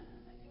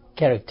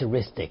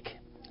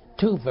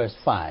 2 verse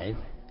 5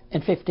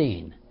 and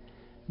 15.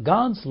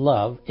 God's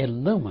love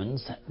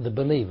illumines the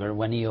believer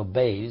when he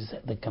obeys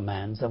the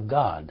commands of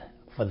God,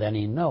 for then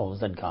he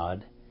knows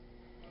that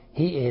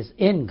he is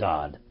in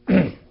God.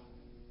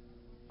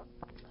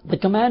 The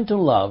command to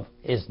love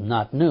is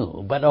not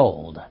new, but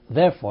old.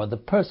 Therefore, the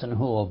person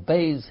who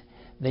obeys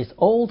this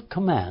old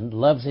command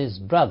loves his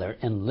brother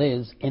and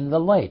lives in the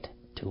light.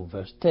 2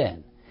 verse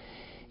 10.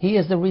 He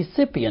is the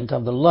recipient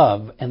of the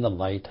love and the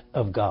light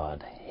of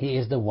God. He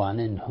is the one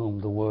in whom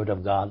the Word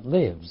of God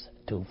lives.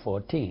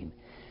 2:14.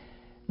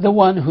 The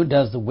one who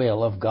does the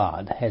will of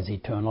God has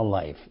eternal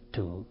life.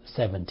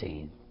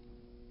 2:17.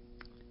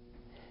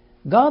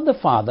 God the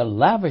Father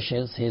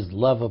lavishes His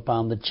love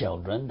upon the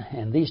children,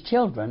 and these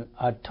children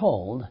are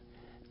told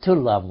to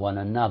love one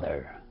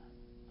another.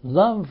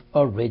 Love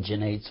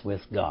originates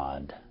with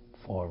God.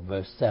 4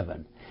 verse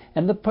 7.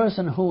 And the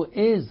person who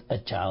is a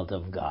child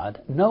of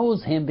God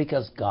knows Him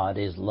because God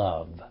is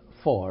love.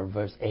 4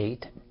 verse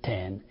 8,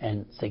 10,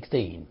 and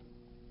 16.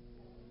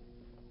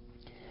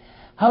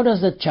 How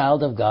does a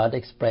child of God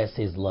express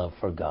his love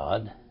for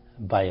God?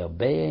 By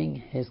obeying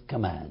His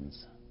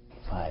commands.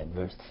 5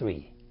 verse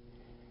 3.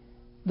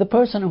 The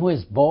person who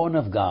is born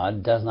of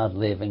God does not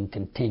live in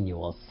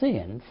continual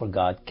sin, for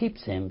God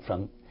keeps him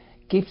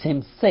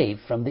safe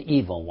from the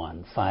evil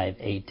one.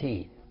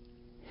 5:18.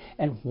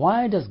 And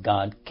why does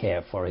God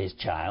care for His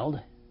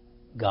child?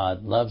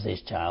 God loves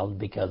His child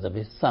because of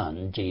His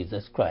Son,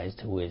 Jesus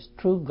Christ, who is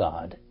true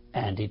God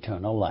and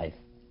eternal life.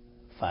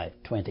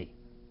 5:20.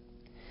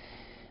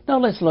 Now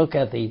let's look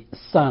at the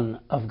Son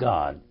of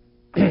God.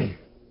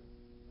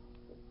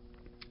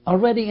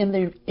 Already in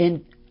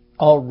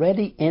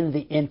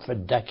the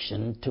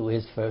introduction to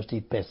his first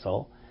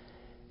epistle,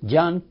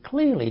 John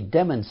clearly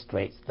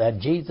demonstrates that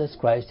Jesus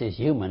Christ is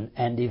human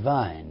and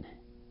divine.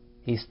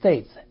 He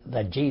states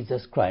that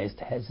Jesus Christ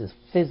has His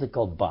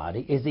physical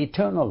body, is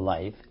eternal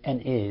life,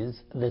 and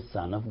is the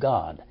Son of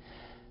God.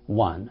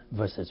 1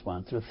 verses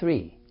 1 through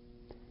 3.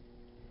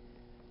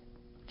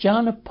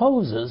 John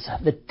opposes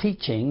the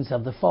teachings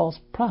of the false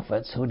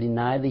prophets who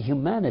deny the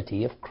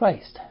humanity of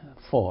Christ.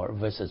 4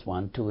 verses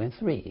 1, 2, and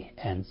 3,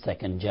 and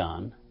 2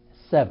 John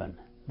 7.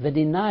 The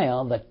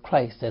denial that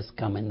Christ has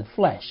come in the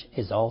flesh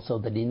is also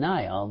the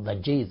denial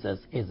that Jesus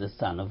is the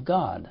Son of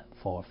God.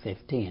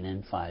 4:15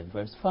 and 5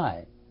 verse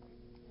 5.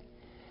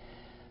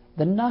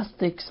 The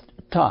Gnostics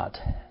taught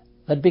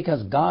that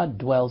because God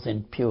dwells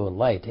in pure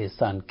light, His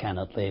Son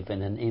cannot live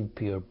in an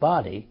impure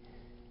body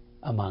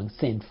among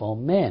sinful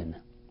men.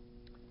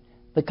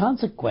 The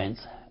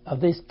consequence of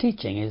this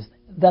teaching is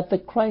that the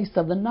Christ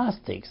of the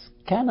Gnostics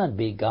cannot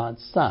be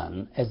God's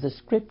Son as the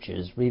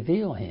Scriptures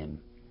reveal Him.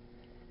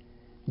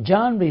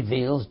 John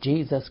reveals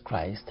Jesus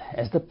Christ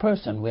as the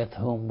person with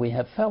whom we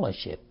have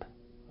fellowship.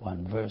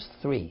 1 verse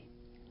 3.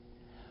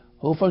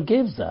 Who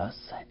forgives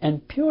us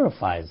and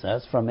purifies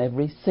us from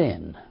every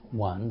sin.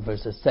 1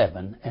 verses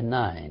 7 and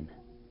 9.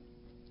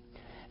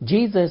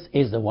 Jesus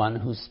is the one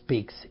who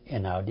speaks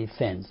in our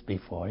defense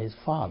before His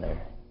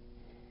Father.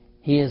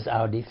 He is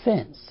our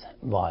defense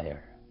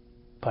lawyer.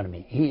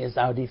 He is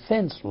our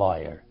defense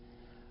lawyer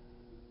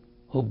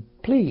who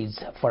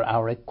pleads for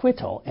our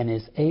acquittal and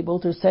is able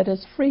to set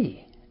us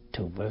free.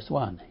 2 verse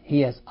 1.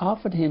 He has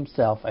offered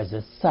Himself as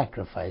a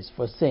sacrifice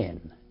for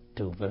sin.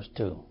 2 verse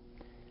 2.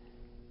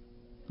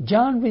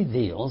 John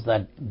reveals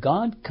that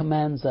God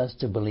commands us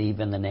to believe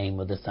in the name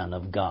of the Son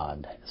of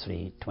God.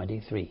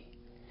 3:23.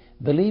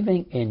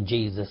 Believing in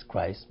Jesus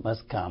Christ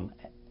must come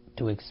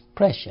to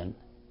expression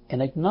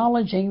in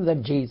acknowledging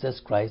that Jesus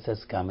Christ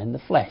has come in the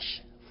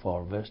flesh.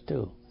 4 verse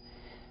 2.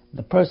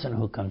 The person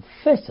who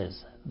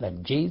confesses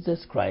that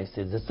Jesus Christ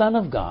is the Son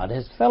of God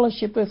has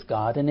fellowship with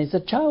God and is a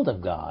child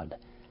of God.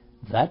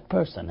 That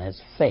person has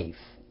faith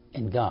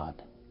in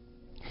God.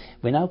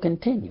 We now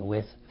continue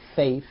with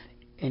faith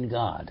in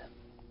God.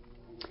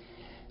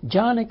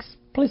 John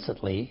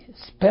explicitly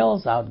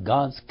spells out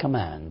God's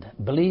command,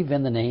 believe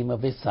in the name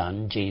of His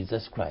Son,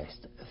 Jesus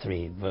Christ,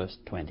 3 verse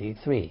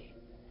 23.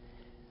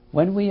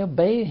 When we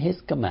obey His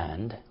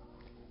command,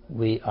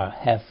 we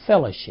have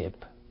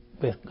fellowship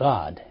with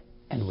God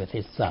and with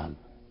His Son.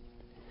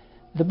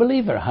 The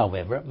believer,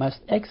 however,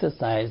 must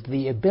exercise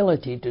the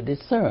ability to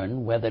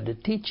discern whether the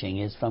teaching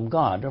is from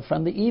God or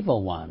from the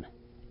evil one.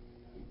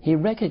 He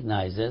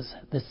recognizes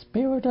the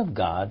Spirit of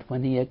God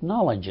when he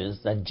acknowledges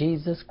that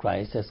Jesus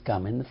Christ has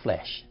come in the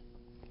flesh.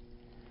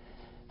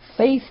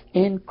 Faith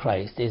in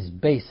Christ is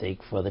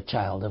basic for the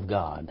child of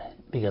God,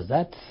 because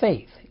that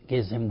faith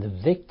gives him the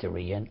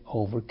victory in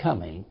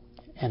overcoming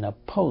and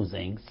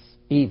opposing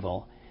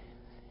evil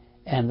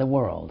and the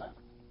world.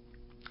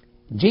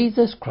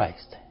 Jesus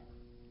Christ,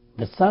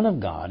 the Son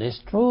of God,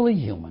 is truly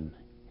human.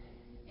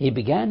 He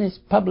began His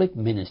public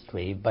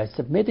ministry by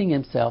submitting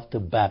Himself to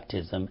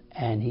baptism,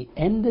 and He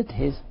ended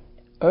His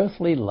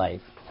earthly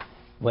life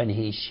when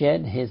He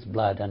shed His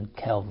blood on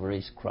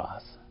Calvary's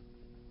cross.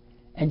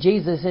 And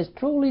Jesus is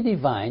truly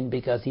divine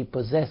because He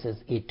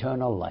possesses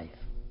eternal life.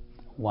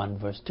 1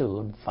 verse 2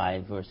 and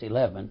 5 verse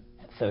 11,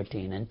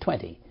 13 and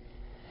 20.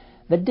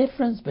 The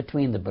difference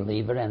between the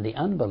believer and the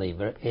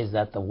unbeliever is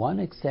that the one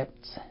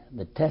accepts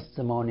the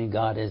testimony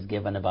God has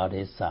given about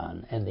His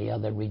Son, and the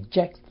other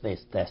rejects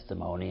this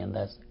testimony and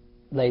thus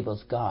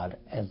labels God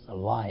as a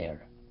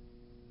liar.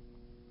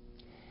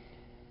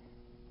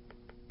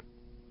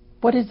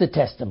 What is the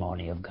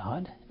testimony of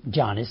God?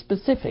 John is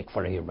specific,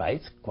 for he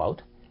writes,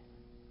 quote,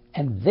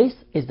 "And this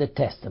is the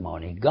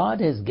testimony, God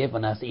has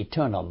given us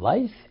eternal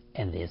life,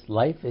 and this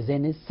life is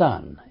in His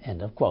Son."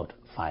 End of quote.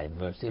 5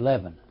 verse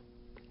 11.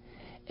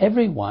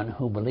 Everyone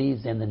who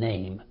believes in the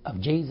name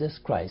of Jesus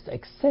Christ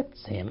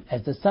accepts Him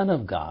as the Son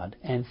of God,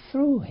 and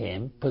through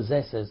Him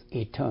possesses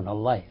eternal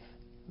life.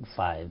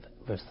 5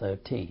 verse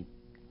 13.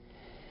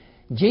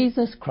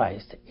 Jesus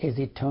Christ is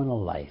eternal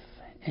life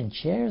and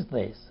shares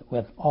this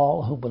with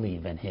all who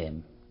believe in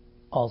Him.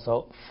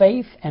 Also,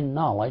 faith and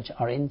knowledge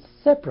are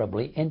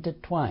inseparably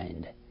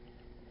intertwined.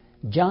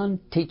 John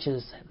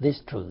teaches this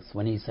truth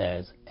when he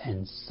says,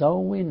 "And so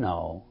we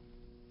know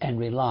and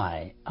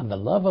rely on the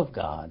love of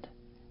God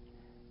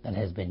that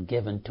has been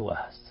given to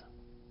us."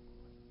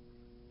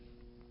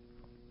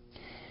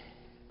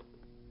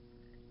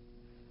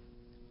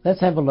 Let's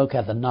have a look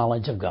at the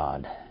knowledge of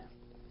God.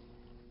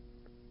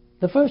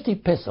 The first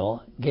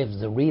epistle gives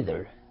the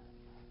reader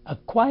a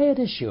quiet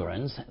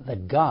assurance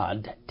that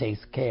God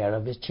takes care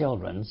of His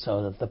children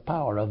so that the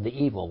power of the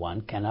evil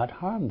one cannot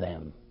harm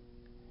them.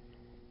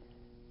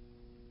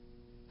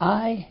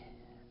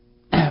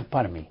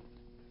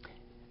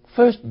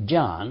 First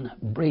John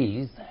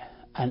breathes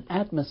an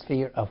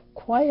atmosphere of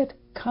quiet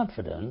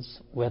confidence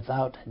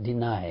without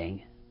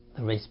denying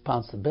the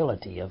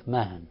responsibility of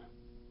man.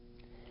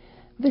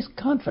 This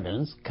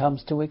confidence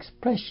comes to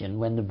expression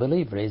when the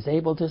believer is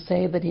able to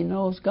say that he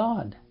knows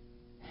God,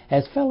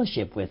 has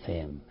fellowship with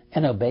Him,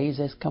 and obeys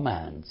His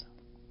commands.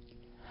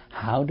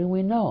 How do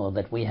we know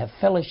that we have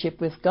fellowship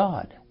with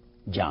God?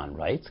 John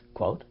writes,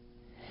 quote,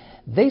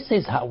 "This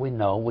is how we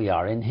know we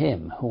are in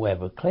Him.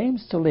 Whoever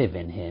claims to live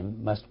in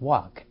Him must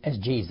walk as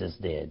Jesus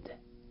did."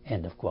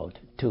 End of quote.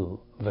 2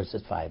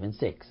 verses 5 and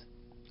 6.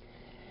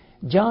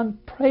 John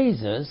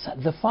praises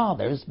the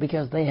fathers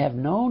because they have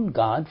known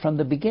God from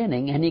the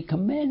beginning, and he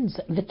commends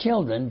the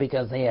children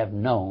because they have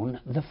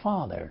known the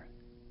Father.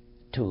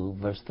 2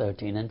 verse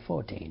 13 and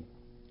 14.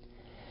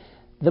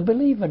 The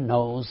believer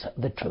knows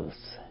the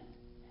truth,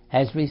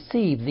 has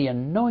received the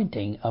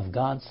anointing of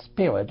God's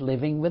Spirit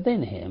living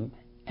within him,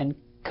 and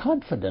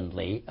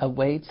confidently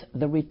awaits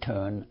the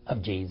return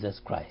of Jesus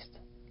Christ.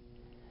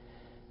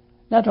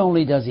 Not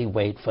only does he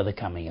wait for the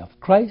coming of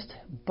Christ,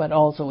 but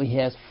also he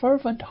has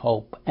fervent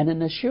hope and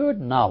an assured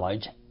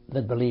knowledge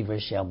that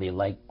believers shall be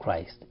like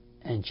Christ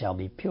and shall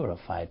be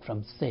purified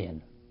from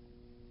sin.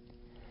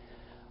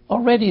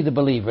 Already the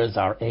believers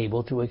are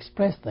able to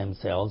express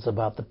themselves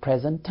about the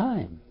present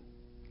time.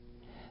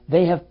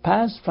 They have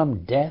passed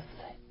from death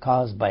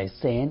caused by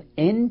sin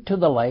into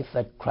the life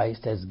that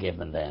Christ has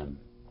given them.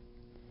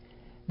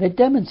 They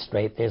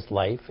demonstrate this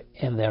life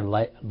in their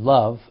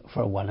love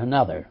for one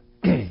another.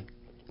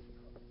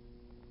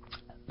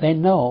 They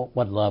know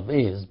what love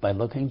is by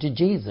looking to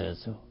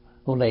Jesus,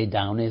 who laid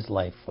down His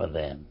life for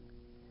them.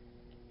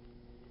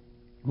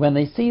 When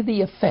they see the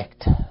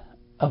effect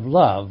of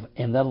love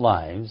in their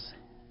lives,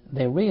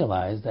 they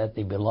realize that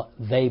they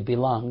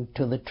belong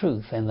to the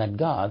truth and that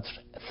God,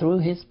 through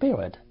His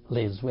Spirit,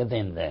 lives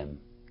within them.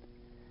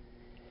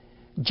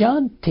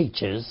 John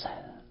teaches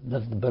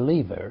that the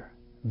believer,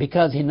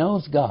 because he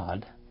knows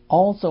God,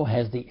 also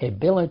has the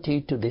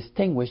ability to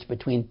distinguish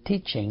between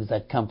teachings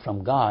that come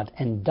from God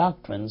and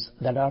doctrines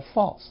that are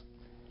false.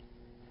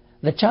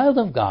 The child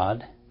of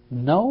God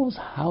knows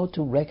how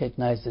to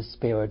recognize the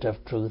spirit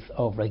of truth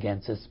over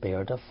against the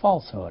spirit of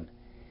falsehood.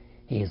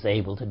 He is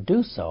able to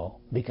do so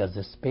because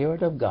the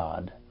Spirit of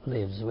God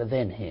lives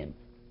within him.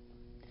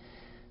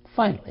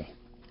 Finally,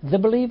 the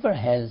believer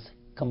has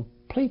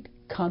complete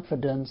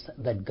confidence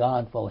that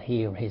God will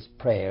hear his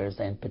prayers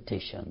and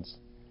petitions.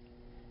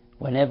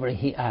 whenever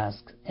he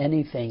asks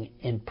anything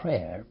in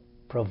prayer,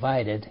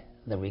 provided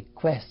the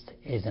request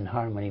is in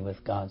harmony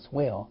with God's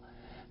will,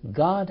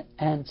 God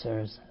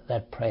answers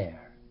that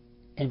prayer.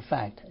 In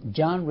fact,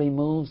 John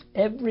removes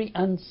every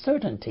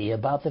uncertainty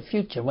about the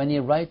future when he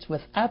writes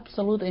with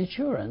absolute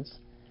assurance,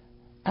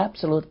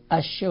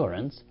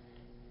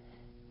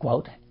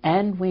 quote,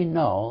 "And we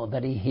know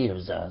that he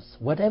hears us.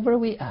 Whatever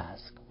we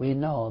ask, we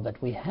know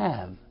that we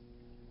have,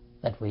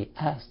 that we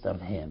asked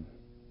of him."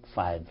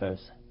 5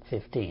 verse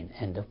 15,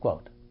 end of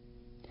quote.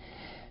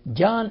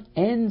 John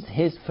ends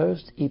his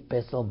first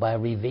epistle by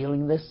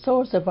revealing the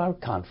source of our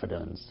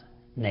confidence,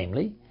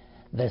 namely,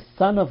 the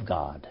Son of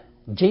God,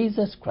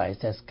 Jesus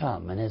Christ, has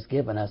come and has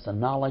given us a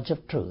knowledge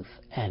of truth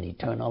and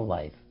eternal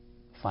life.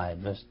 5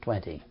 verse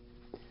 20.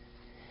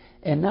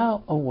 And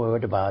now a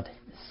word about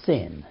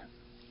sin.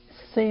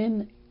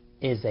 Sin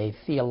is a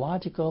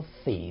theological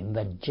theme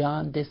that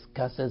John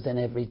discusses in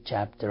every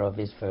chapter of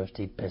his first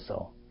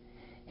epistle.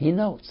 He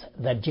notes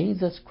that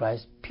Jesus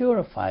Christ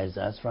purifies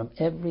us from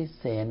every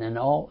sin and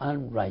all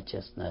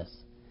unrighteousness.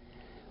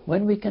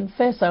 When we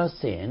confess our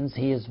sins,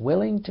 he is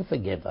willing to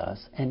forgive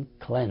us and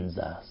cleanse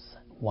us.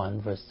 1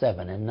 verse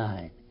 7 and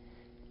 9.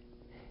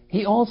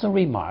 He also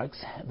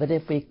remarks that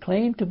if we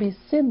claim to be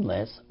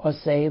sinless or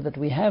say that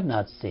we have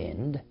not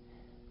sinned,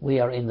 we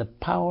are in the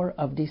power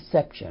of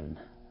deception.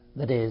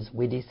 That is,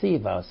 we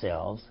deceive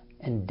ourselves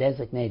and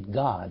designate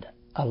God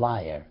a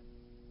liar.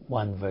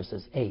 1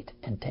 verses 8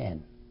 and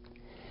 10.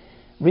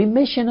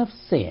 Remission of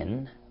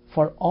sin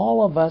for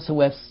all of us who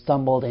have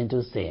stumbled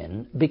into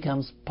sin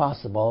becomes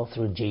possible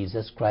through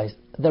Jesus Christ,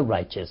 the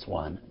righteous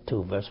one.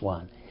 2 verse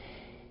 1.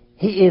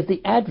 He is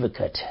the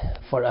advocate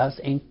for us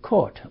in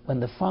court when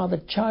the Father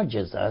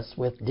charges us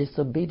with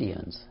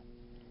disobedience.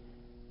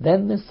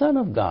 Then the Son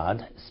of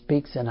God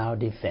speaks in our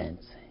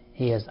defense.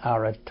 He is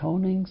our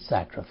atoning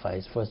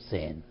sacrifice for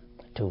sin.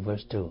 2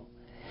 verse 2.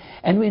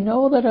 And we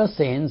know that our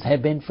sins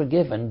have been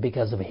forgiven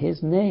because of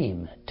his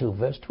name. 2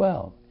 verse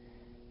 12.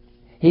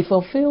 He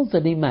fulfills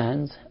the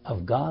demands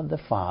of God the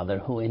Father,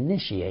 who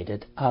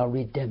initiated our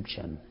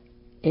redemption.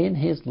 In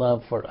his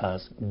love for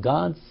us,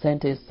 God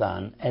sent his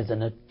Son as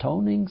an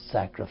atoning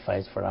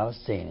sacrifice for our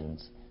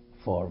sins.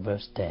 4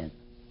 verse 10.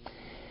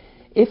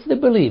 If the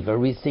believer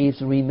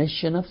receives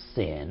remission of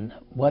sin,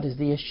 what is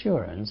the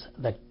assurance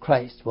that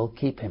Christ will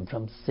keep him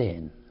from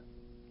sin?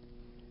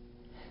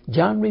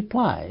 John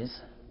replies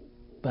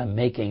by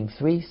making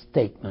 3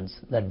 statements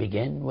that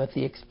begin with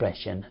the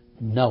expression,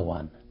 no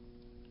one.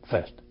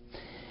 First,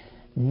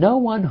 no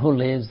one who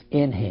lives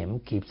in him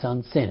keeps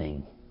on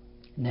sinning.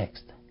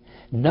 Next,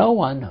 no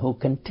one who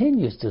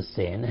continues to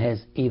sin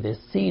has either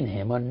seen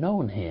him or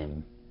known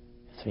him.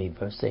 3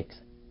 verse 6.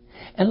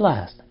 And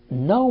last,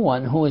 no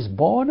one who is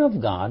born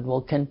of God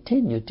will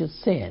continue to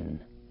sin.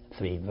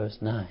 3 verse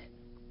 9.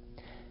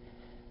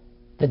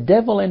 The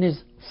devil and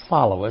his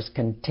followers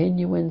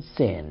continue in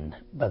sin,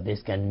 but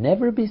this can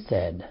never be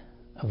said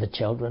of the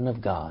children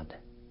of God.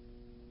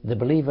 The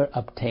believer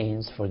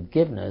obtains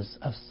forgiveness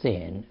of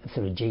sin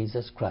through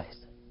Jesus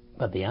Christ,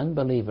 but the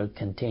unbeliever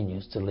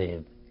continues to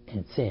live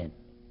in sin.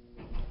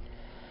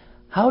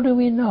 How do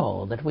we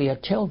know that we are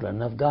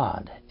children of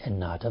God and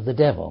not of the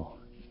devil?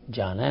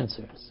 John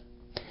answers,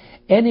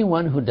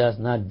 anyone who does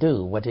not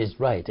do what is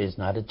right is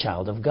not a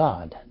child of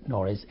God,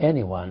 nor is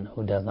anyone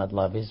who does not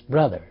love his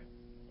brother.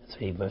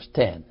 3 verse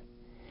 10.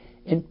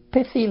 In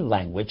pithy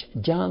language,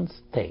 John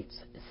states,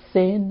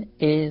 sin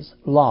is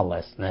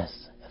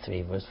lawlessness.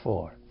 3 verse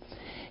 4.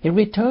 He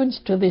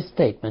returns to this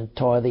statement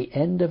toward the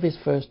end of his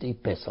first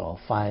epistle,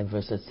 5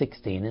 verses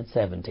 16 and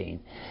 17.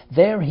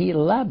 There he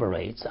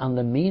elaborates on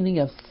the meaning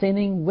of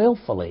sinning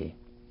willfully.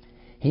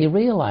 He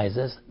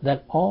realizes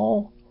that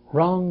all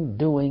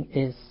wrongdoing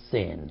is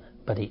sin,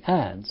 but he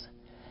adds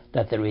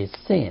that there is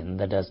sin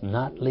that does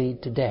not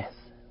lead to death,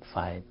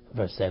 5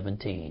 verse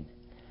 17.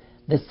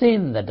 The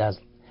sin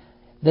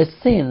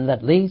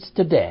that leads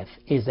to death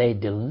is a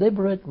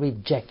deliberate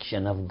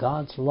rejection of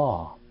God's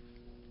law.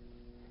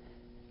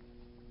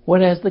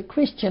 Whereas the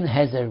Christian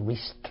has a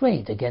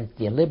restraint against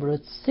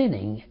deliberate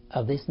sinning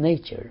of this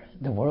nature,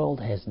 the world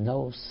has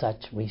no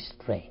such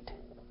restraint.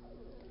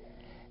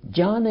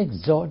 John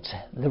exhorts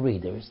the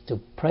readers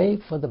to pray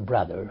for the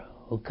brother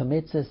who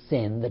commits a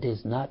sin that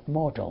is not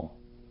mortal.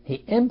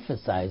 He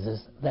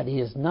emphasizes that he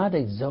is not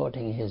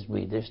exhorting his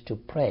readers to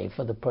pray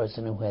for the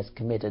person who has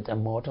committed a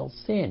mortal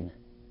sin.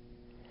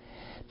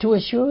 To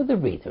assure the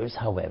readers,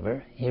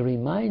 however, he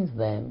reminds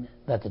them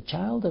that the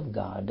child of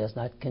God does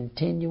not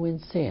continue in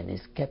sin,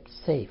 is kept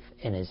safe,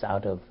 and is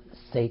out of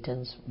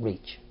Satan's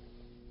reach.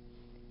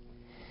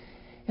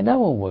 And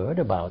now a word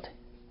about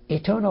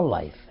eternal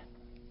life.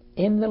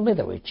 In the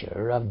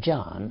literature of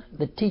John,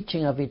 the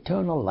teaching of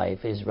eternal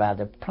life is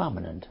rather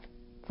prominent.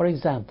 For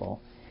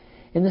example,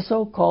 in the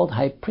so-called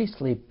high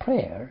priestly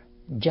prayer,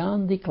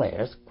 John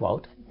declares,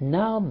 quote,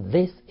 now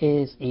this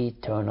is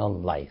eternal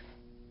life,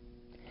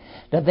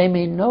 that they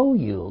may know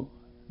you,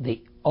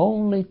 the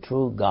only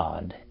true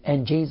God,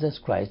 and Jesus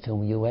Christ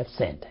whom you have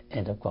sent.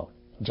 End of quote.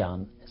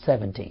 John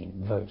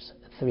 17, verse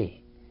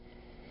 3.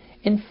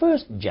 In 1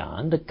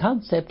 John, the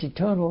concept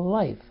eternal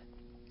life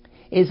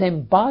is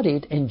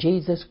embodied in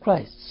Jesus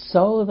Christ,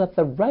 so that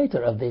the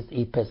writer of this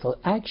epistle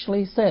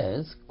actually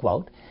says,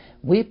 quote,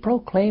 "We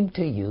proclaim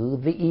to you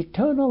the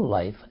eternal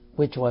life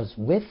which was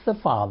with the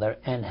Father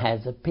and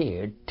has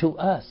appeared to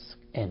us."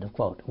 End of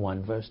quote.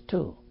 1 verse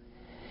 2.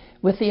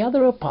 With the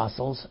other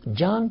apostles,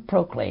 John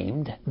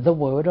proclaimed the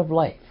word of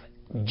life.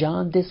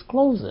 John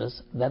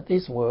discloses that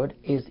this word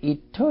is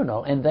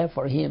eternal, and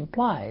therefore he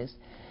implies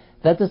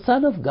that the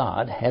Son of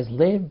God has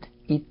lived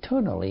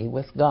eternally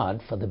with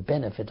God for the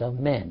benefit of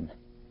men.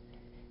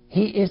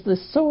 He is the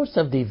source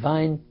of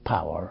divine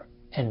power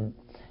and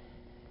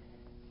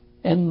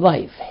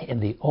life in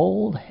the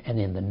old and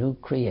in the new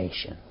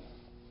creation.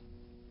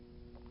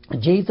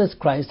 Jesus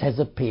Christ has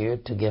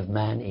appeared to give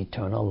man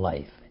eternal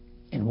life.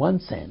 In one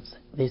sense,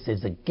 this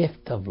is a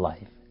gift of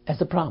life, as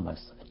a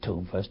promise,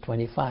 2 verse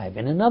 25.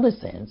 In another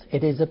sense,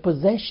 it is a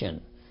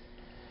possession,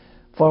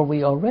 for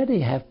we already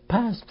have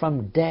passed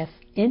from death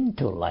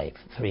into life,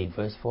 3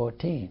 verse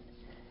 14.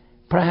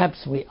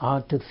 Perhaps we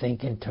ought to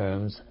think in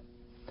terms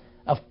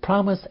of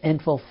promise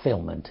and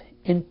fulfillment.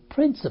 In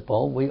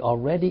principle, we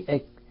already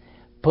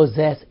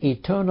possess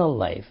eternal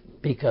life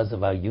because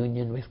of our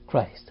union with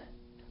Christ.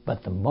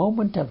 But the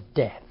moment of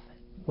death,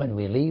 when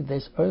we leave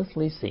this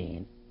earthly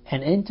scene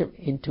and enter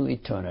into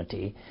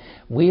eternity,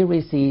 we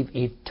receive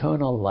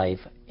eternal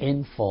life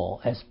in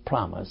full as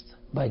promised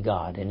by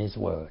God in His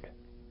Word.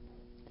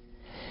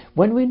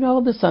 When we know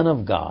the Son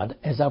of God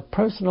as our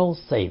personal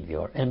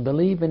Savior and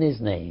believe in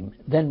His name,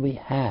 then we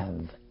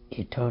have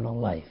eternal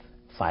life.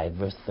 5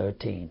 verse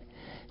 13.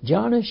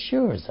 John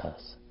assures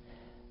us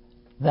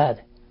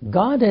that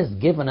God has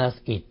given us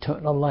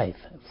eternal life.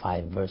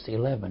 5 verse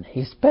 11.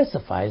 He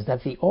specifies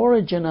that the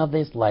origin of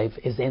this life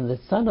is in the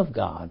Son of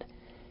God,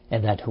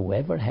 and that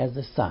whoever has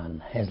the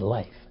Son has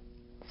life.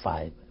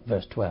 5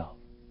 verse 12.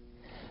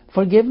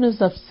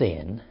 Forgiveness of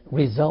sin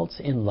results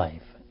in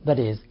life. That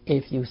is,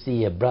 if you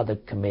see a brother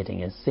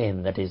committing a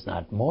sin that is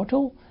not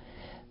mortal,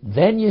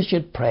 then you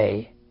should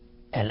pray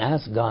and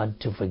ask God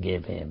to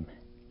forgive him,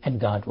 and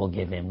God will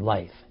give him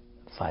life.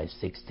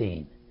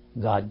 5:16.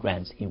 God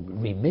grants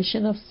him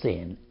remission of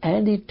sin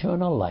and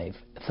eternal life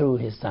through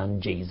His Son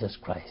Jesus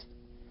Christ.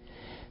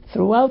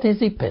 Throughout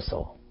his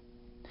epistle,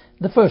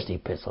 the first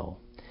epistle,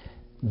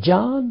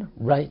 John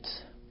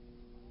writes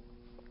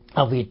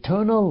of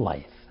eternal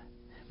life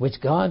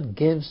which God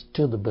gives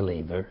to the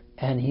believer,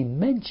 and he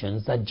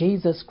mentions that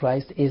Jesus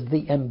Christ is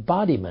the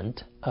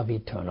embodiment of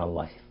eternal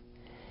life.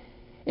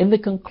 In the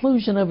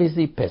conclusion of his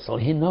epistle,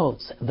 he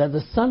notes that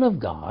the Son of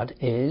God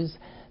is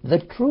the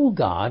true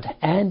God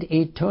and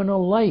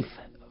eternal life,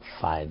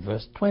 5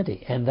 verse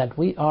 20, and that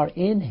we are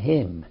in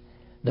Him.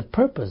 The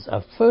purpose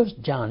of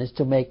 1 John is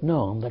to make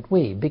known that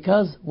we,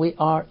 because we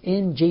are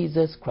in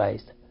Jesus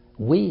Christ,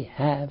 we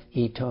have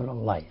eternal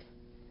life.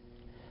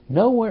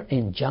 Nowhere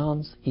in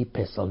John's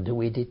epistle do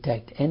we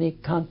detect any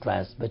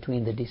contrast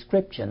between the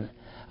description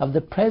of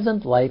the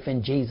present life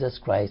in Jesus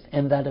Christ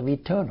and that of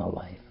eternal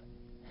life.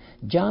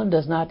 John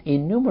does not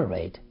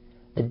enumerate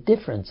the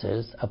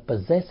differences of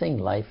possessing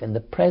life in the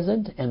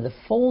present and the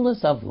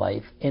fullness of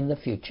life in the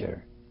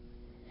future.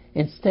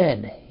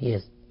 Instead, he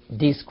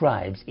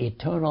describes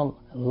eternal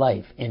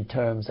life in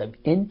terms of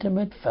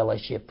intimate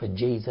fellowship with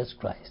Jesus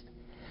Christ.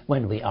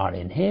 When we are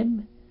in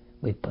Him,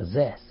 we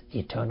possess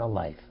eternal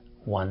life.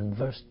 1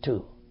 verse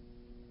 2,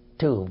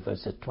 2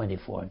 verses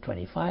 24 and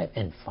 25,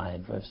 and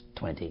 5 verse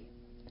 20.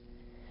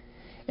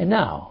 And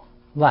now,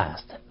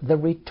 last, the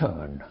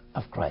return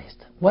of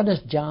Christ. What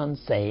does John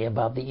say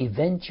about the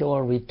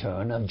eventual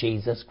return of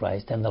Jesus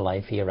Christ and the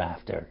life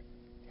hereafter?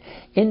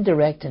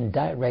 Indirect and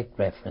direct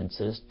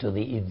references to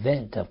the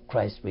event of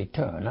Christ's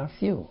return are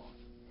few.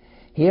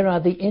 Here are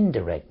the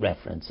indirect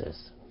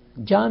references.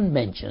 John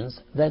mentions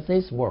that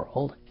this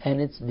world and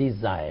its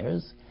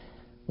desires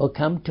will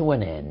come to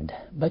an end.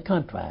 By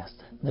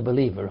contrast, the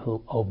believer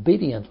who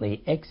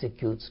obediently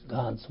executes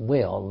God's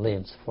will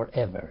lives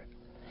forever.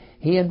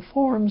 He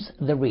informs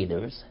the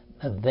readers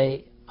that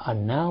they are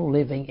now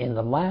living in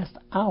the last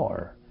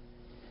hour,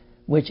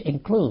 which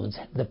includes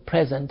the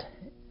present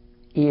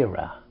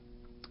era.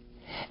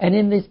 And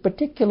in this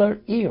particular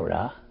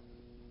era,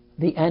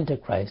 the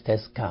Antichrist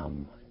has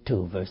come,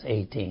 2 verse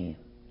 18.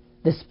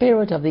 The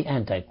spirit of the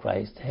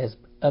Antichrist has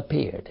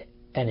appeared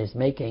and is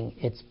making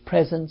its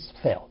presence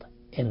felt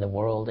in the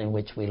world in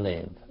which we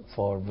live,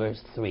 4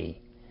 verse 3,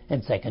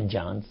 and 2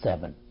 John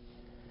 7.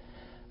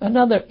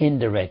 Another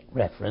indirect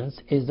reference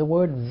is the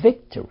word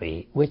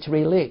victory, which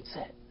relates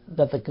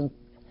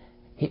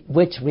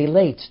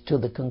to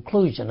the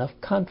conclusion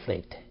of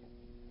conflict.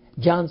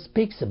 John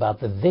speaks about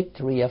the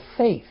victory of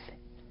faith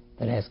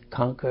that has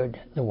conquered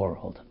the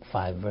world,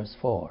 5 verse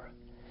 4.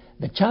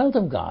 The child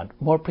of God,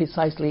 more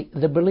precisely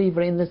the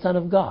believer in the Son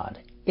of God,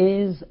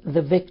 is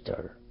the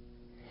victor,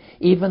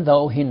 even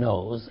though he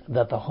knows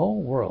that the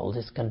whole world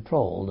is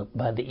controlled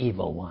by the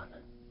evil one.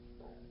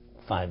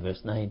 5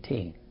 verse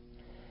 19.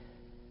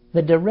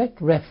 The direct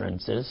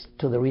references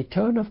to the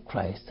return of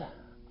Christ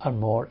are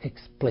more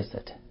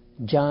explicit.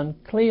 John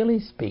clearly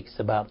speaks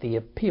about the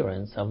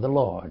appearance of the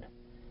Lord.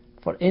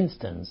 For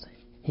instance,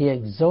 he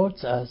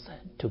exhorts us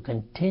to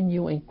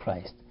continue in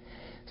Christ,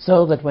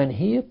 so that when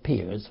he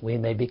appears we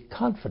may be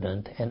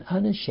confident and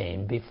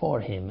unashamed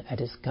before him at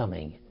his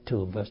coming.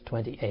 2 verse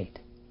 28.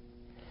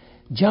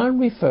 John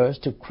refers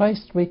to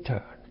Christ's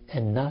return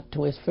and not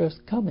to his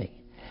first coming,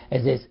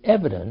 as is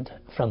evident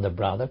from the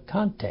broader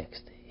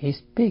context. He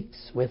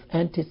speaks with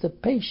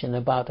anticipation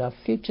about our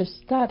future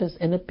status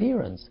and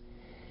appearance.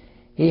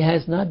 He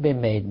has not been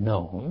made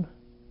known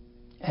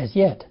as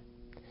yet,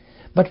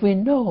 but we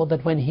know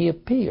that when he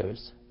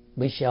appears,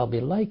 we shall be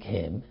like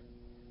him,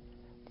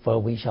 for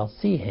we shall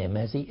see him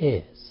as he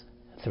is.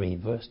 3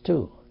 verse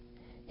 2.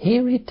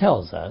 Here he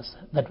tells us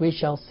that we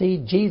shall see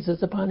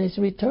Jesus upon his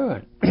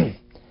return,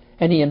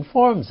 and he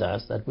informs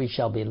us that we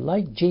shall be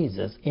like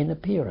Jesus in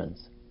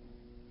appearance.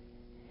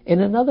 In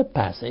another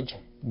passage,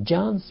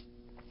 John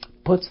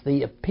puts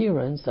the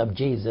appearance of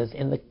Jesus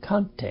in the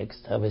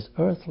context of his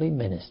earthly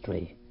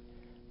ministry.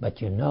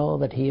 But you know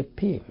that he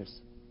appeared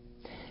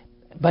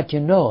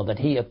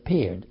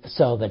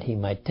so that he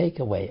might take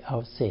away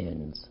our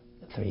sins.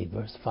 3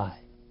 verse 5.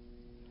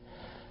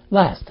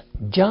 Last,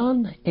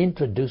 John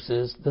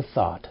introduces the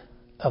thought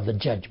of the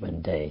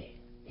judgment day.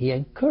 He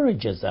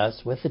encourages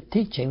us with the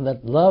teaching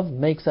that love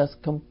makes us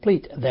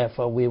complete.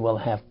 Therefore we will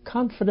have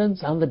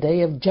confidence on the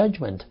day of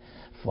judgment.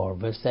 4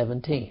 verse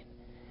 17.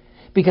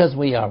 Because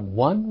we are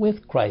one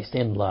with Christ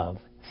in love,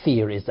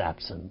 fear is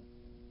absent.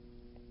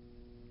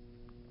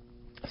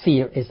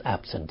 Fear is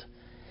absent.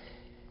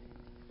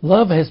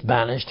 Love has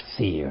banished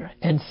fear,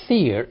 and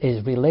fear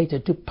is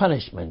related to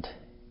punishment.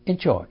 In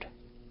short,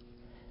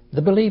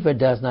 the believer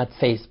does not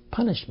face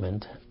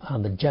punishment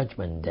on the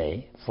judgment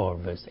day. 4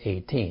 verse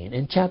 18.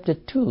 In chapter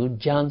 2,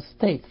 John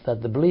states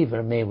that the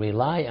believer may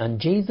rely on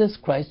Jesus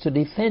Christ to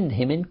defend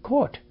him in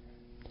court.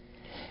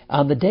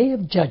 On the day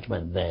of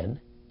judgment,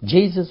 then,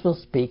 Jesus will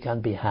speak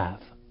on behalf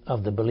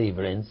of the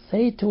believer and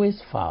say to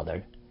his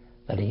Father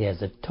that he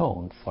has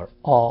atoned for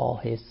all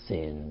his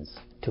sins.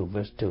 2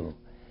 verse 2.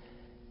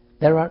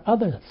 There are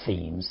other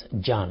themes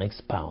John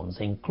expounds,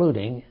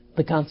 including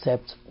the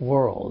concepts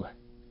world,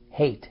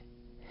 hate,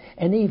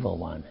 and evil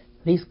one.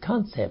 These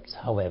concepts,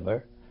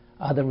 however,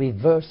 are the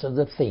reverse of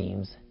the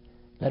themes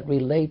that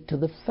relate to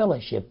the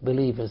fellowship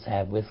believers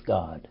have with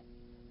God,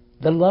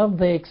 the love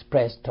they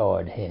express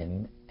toward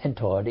him and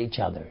toward each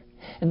other,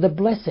 and the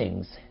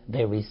blessings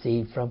they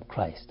receive from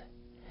Christ.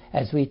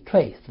 As we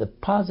trace the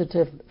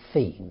positive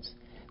themes,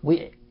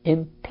 we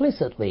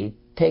implicitly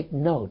take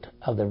note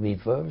of the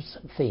reverse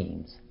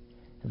themes.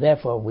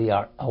 Therefore, we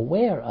are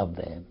aware of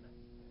them,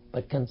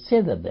 but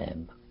consider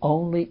them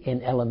only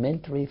in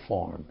elementary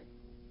form.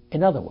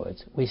 In other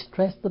words, we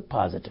stress the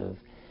positive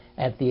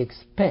at the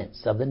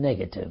expense of the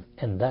negative,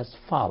 and thus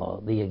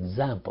follow the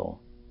example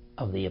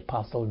of the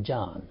Apostle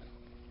John.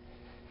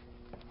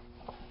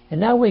 And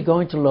now we're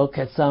going to look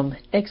at some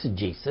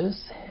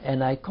exegesis,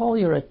 and I call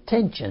your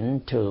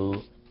attention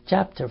to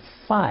chapter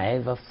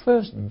 5 of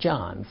 1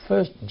 John.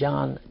 1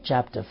 John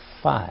chapter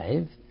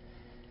 5.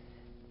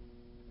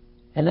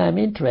 And I'm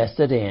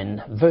interested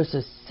in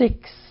verses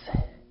 6,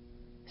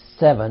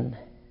 7,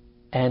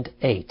 and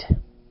 8.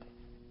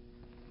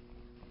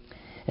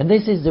 And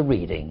this is the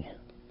reading.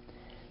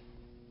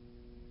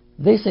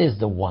 This is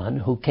the one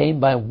who came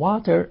by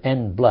water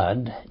and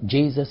blood,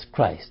 Jesus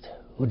Christ,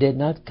 who did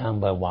not come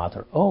by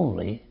water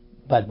only,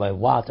 but by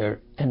water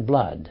and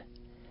blood.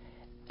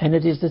 And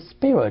it is the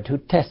Spirit who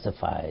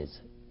testifies,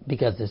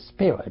 because the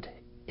Spirit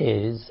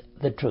is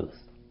the truth.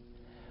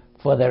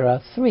 For there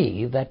are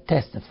three that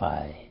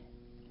testify: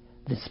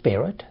 the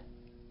Spirit,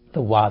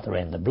 the water,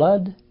 and the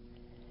blood,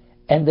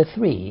 and the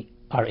three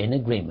are in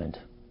agreement.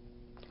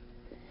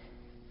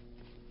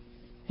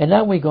 And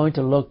now we're going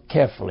to look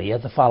carefully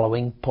at the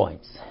following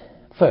points.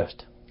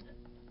 First,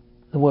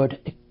 the word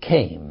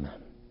came.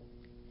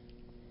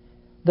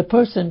 The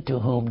person to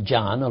whom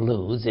John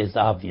alludes is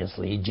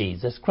obviously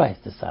Jesus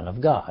Christ, the Son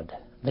of God.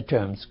 The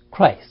terms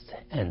Christ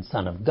and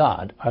Son of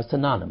God are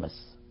synonymous.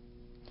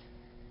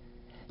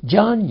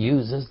 John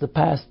uses the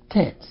past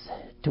tense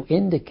to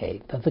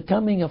indicate that the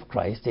coming of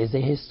Christ is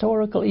a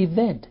historical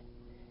event.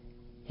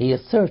 He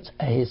asserts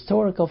a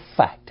historical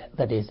fact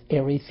that is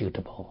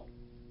irrefutable.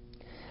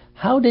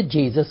 How did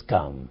Jesus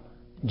come?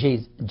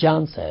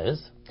 John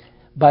says,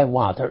 by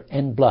water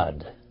and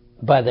blood.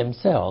 By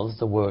themselves,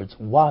 the words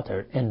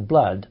water and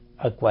blood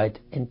are quite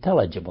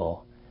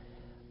intelligible.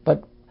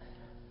 But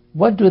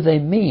what do they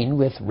mean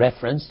with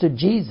reference to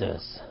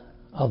Jesus?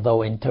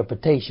 Although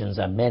interpretations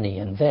are many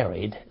and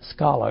varied,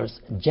 scholars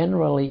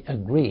generally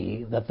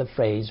agree that the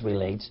phrase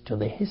relates to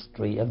the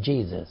history of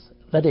Jesus.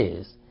 That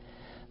is,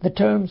 the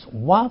terms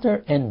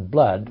water and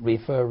blood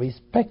refer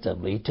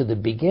respectively to the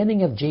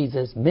beginning of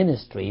Jesus'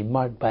 ministry,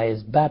 marked by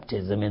his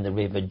baptism in the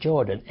River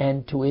Jordan,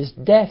 and to his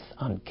death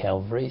on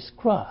Calvary's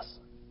cross.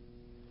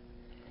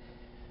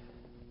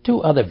 Two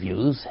other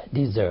views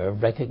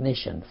deserve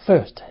recognition.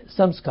 First,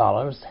 some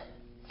scholars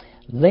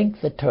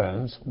link the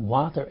terms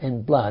water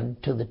and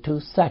blood to the two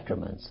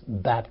sacraments,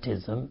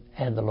 baptism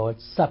and the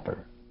Lord's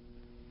Supper.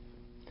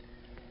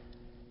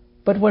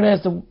 But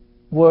whereas the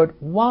word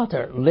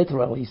water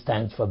literally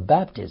stands for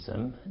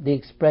baptism, the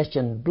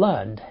expression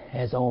blood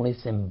has only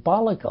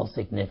symbolical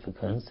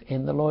significance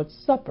in the Lord's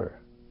Supper.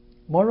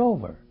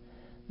 Moreover,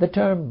 the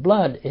term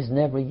blood is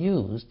never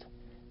used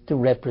to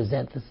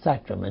represent the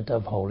sacrament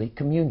of Holy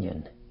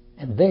Communion,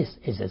 and this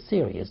is a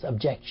serious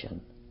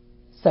objection.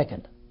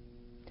 Second,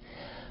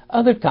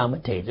 other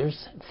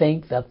commentators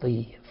think that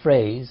the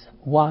phrase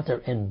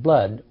water and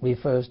blood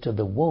refers to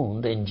the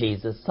wound in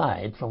Jesus'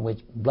 side from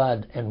which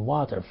blood and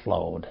water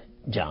flowed,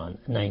 John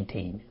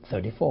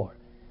 19:34.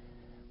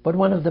 But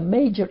one of the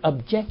major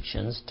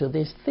objections to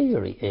this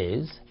theory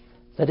is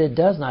that it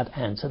does not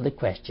answer the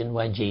question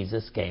why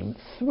Jesus came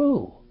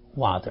through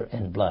water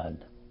and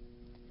blood.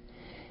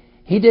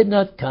 He did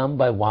not come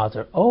by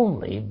water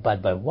only,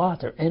 but by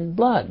water and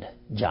blood,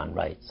 John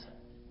writes.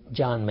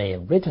 John may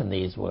have written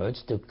these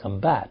words to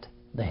combat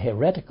the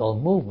heretical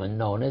movement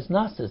known as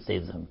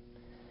Gnosticism.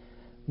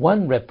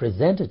 One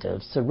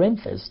representative,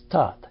 Cerinthus,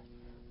 taught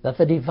that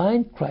the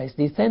divine Christ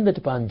descended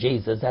upon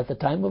Jesus at the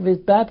time of his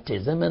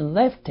baptism and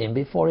left him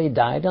before he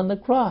died on the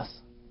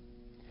cross.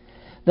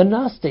 The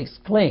Gnostics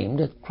claimed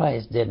that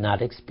Christ did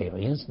not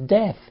experience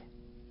death.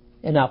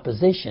 In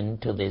opposition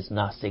to this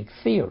Gnostic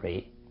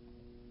theory,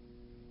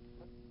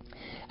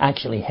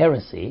 actually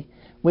heresy,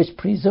 which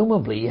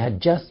presumably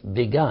had just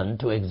begun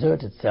to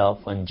exert itself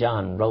when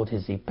John wrote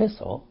his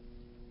epistle,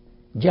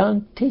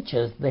 John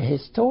teaches the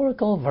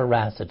historical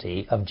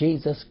veracity of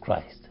Jesus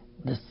Christ.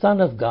 The Son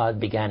of God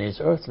began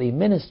his earthly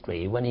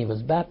ministry when he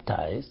was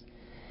baptized.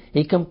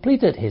 He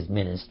completed his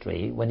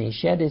ministry when he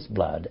shed his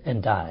blood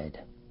and died.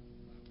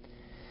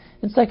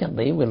 And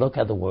secondly, we look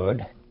at the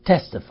word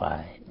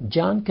testify.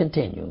 John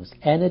continues,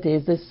 and it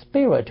is the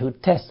Spirit who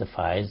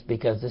testifies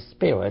because the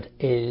Spirit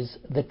is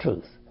the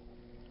truth.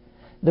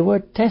 The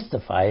word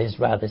testify is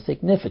rather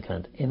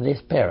significant in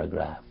this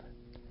paragraph.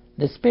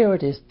 The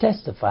Spirit is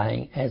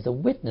testifying as a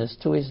witness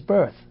to his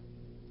birth,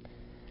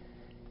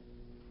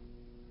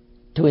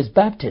 to his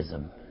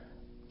baptism,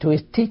 to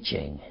his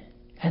teaching,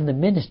 and the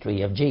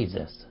ministry of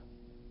Jesus.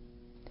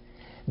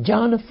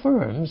 John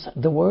affirms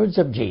the words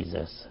of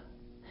Jesus,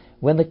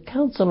 "When the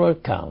Counselor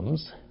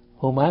comes,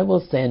 whom I will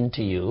send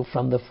to you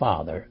from the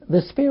Father,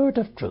 the Spirit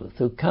of truth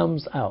who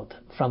comes out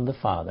from the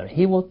Father,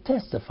 he will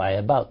testify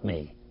about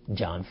me."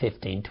 John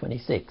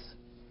 15:26.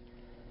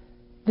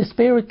 The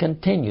Spirit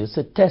continues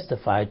to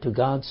testify to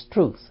God's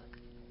truth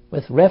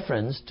with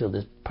reference to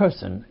the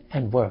person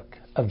and work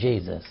of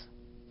Jesus.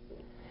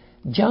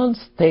 John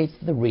states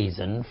the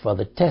reason for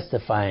the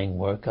testifying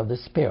work of the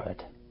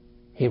Spirit.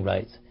 He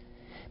writes,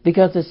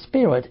 "Because the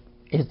Spirit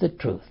is the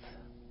truth."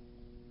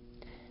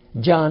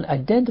 John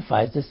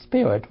identifies the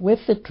Spirit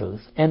with the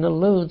truth and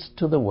alludes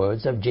to the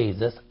words of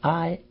Jesus,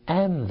 "I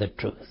am the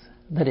truth."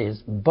 That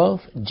is,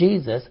 both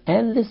Jesus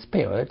and the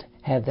Spirit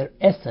have their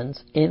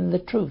essence in the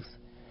truth.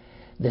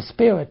 The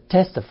Spirit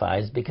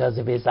testifies because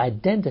of his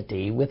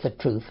identity with the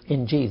truth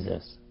in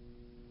Jesus.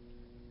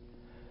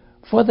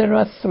 For there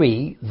are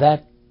three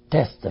that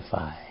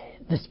testify: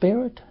 the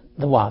Spirit,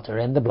 the water,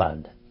 and the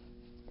blood.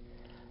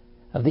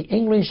 Of the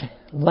English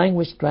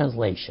language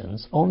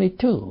translations, only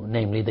two,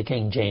 namely the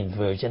King James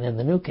Version and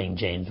the New King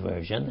James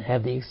Version,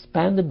 have the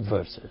expanded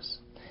verses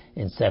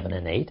in 7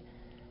 and 8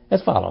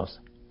 as follows,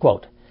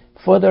 quote,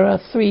 "For there are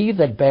three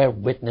that bear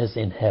witness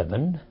in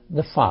heaven,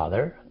 the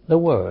Father, the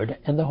Word,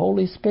 and the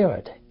Holy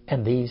Spirit,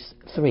 and these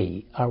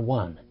three are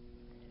one.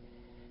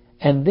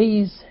 And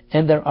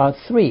there are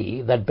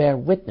three that bear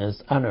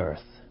witness on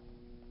earth."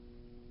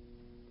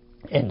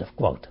 End of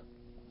quote.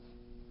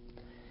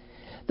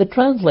 The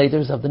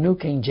translators of the New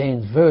King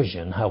James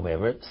Version,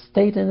 however,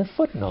 state in a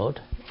footnote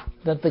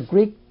that the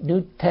Greek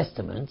New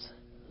Testaments,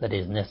 that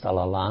is, Nestle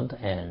Aland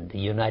and the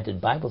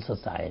United Bible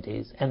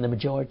Societies, and the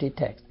majority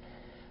text,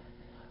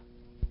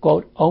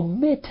 quote,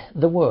 omit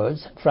the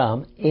words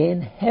from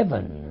 "in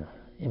heaven"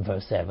 in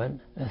verse 7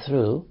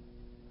 through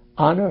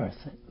 "on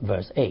earth"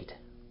 verse 8.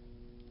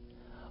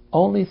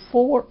 Only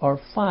 4 or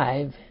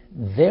 5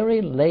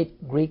 very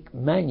late Greek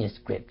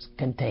manuscripts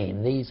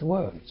contain these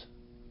words.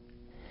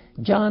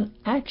 John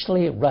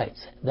actually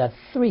writes that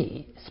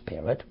 3,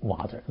 Spirit,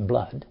 water, and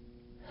blood,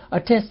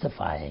 are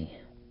testifying.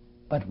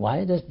 But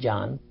why does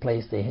John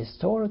place the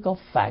historical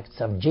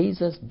facts of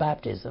Jesus'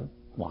 baptism,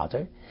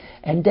 water,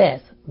 and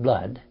death,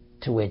 blood,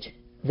 to which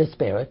the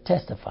Spirit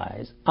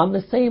testifies, on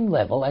the same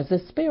level as the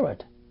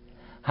Spirit?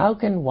 How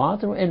can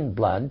water and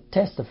blood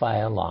testify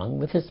along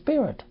with the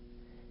Spirit?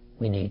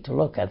 We need to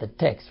look at the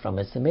text from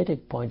a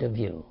Semitic point of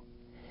view.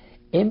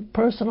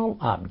 Impersonal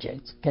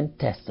objects can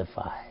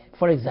testify.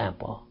 For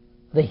example,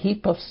 the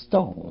heap of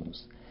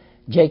stones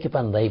Jacob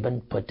and Laban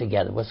put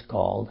together was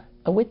called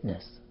a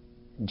witness,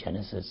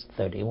 Genesis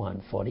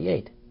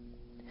 31:48.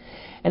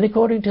 And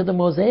according to the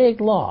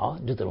Mosaic law,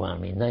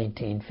 Deuteronomy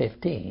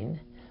 19:15,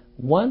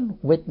 one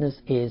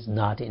witness is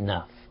not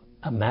enough.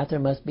 A matter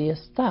must be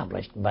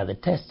established by the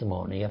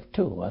testimony of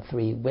 2 or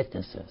 3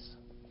 witnesses.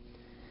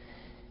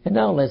 And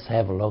now let's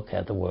have a look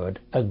at the word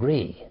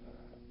agree.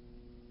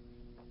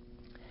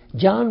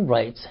 John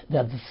writes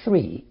that the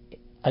 3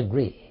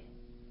 agree.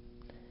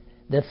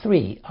 The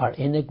 3 are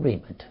in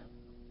agreement.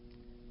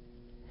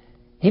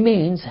 He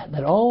means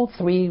that all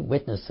three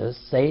witnesses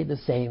say the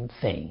same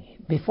thing.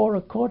 Before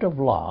a court of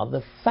law,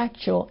 the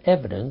factual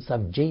evidence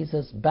of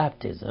Jesus'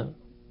 baptism,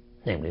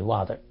 namely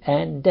water,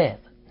 and death,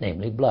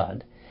 namely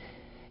blood,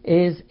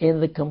 is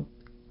in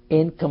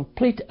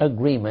complete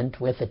agreement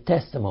with the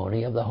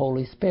testimony of the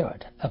Holy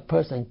Spirit. A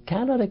person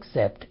cannot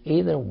accept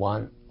either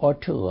one or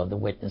two of the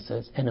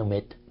witnesses and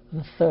omit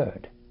the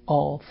third.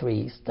 All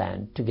three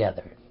stand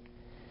together.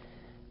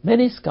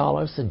 Many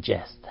scholars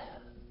suggest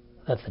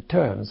that the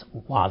terms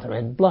water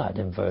and blood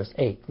in verse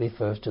 8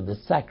 refers to the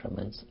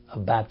sacraments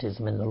of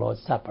baptism and the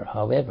Lord's Supper.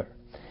 However,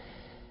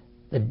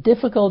 the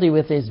difficulty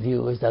with this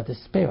view is that the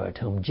Spirit,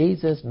 whom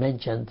Jesus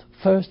mentioned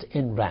first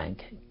in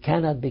rank,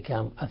 cannot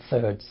become a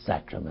third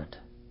sacrament,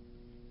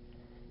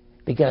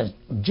 because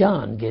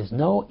John gives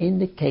no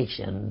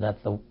indication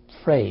that the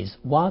phrase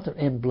water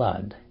and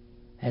blood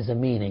has a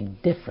meaning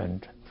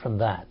different from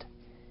that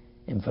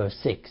in verse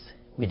 6.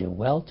 We do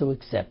well to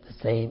accept the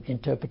same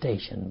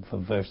interpretation for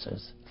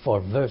verses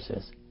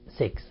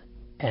 6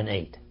 and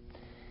 8.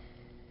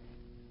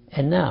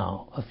 And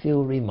now a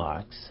few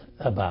remarks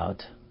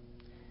about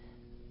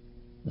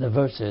the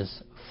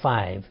verses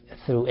 5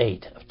 through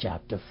 8 of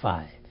chapter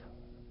 5.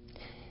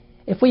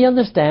 If we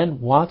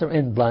understand water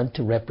and blood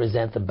to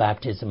represent the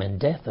baptism and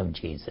death of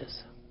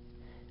Jesus,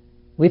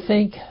 we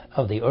think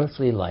of the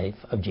earthly life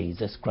of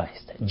Jesus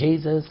Christ.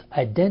 Jesus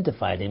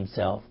identified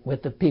himself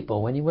with the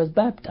people when he was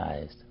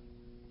baptized,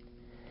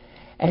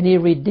 and he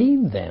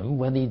redeemed them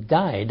when he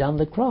died on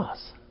the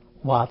cross.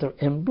 Water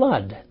and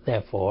blood,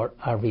 therefore,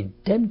 are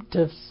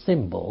redemptive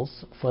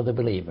symbols for the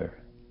believer.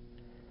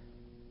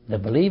 The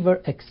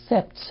believer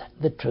accepts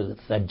the truth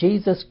that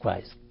Jesus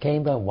Christ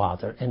came by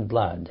water and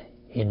blood.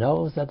 He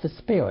knows that the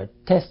Spirit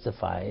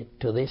testified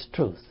to this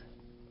truth.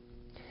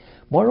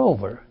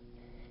 Moreover,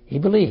 he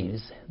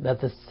believes that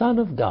the Son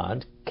of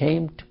God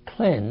came to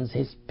cleanse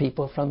his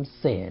people from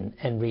sin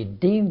and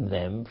redeem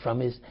them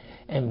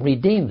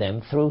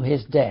through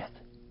his death.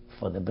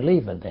 For the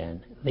believer,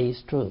 then,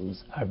 these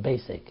truths are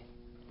basic.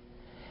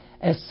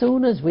 As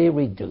soon as we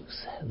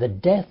reduce the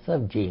death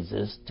of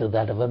Jesus to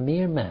that of a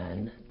mere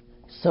man,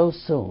 so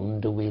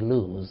soon do we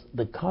lose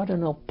the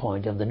cardinal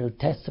point of the New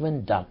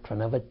Testament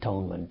doctrine of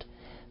atonement,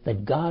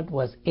 that God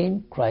was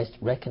in Christ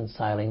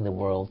reconciling the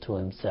world to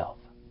himself.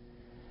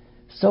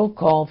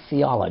 So-called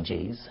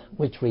theologies,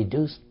 which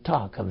reduce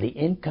talk of the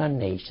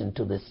incarnation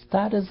to the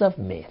status of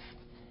myth,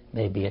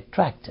 may be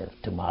attractive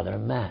to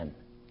modern man,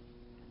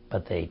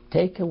 but they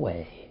take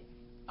away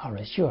our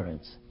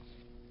assurance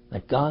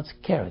that God's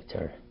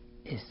character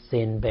is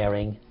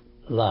sin-bearing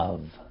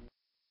love.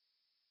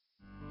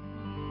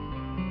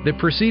 The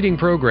preceding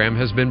program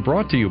has been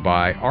brought to you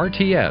by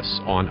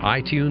RTS on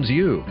iTunes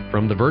U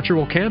from the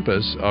virtual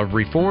campus of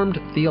Reformed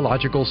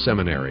Theological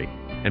Seminary,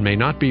 and may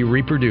not be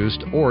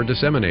reproduced or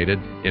disseminated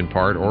in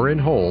part or in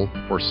whole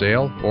for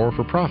sale or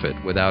for profit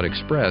without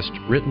expressed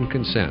written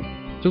consent.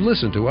 To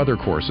listen to other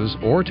courses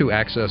or to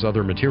access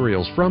other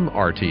materials from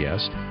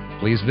RTS,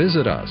 please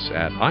visit us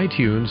at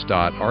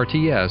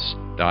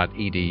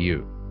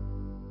itunes.rts.edu.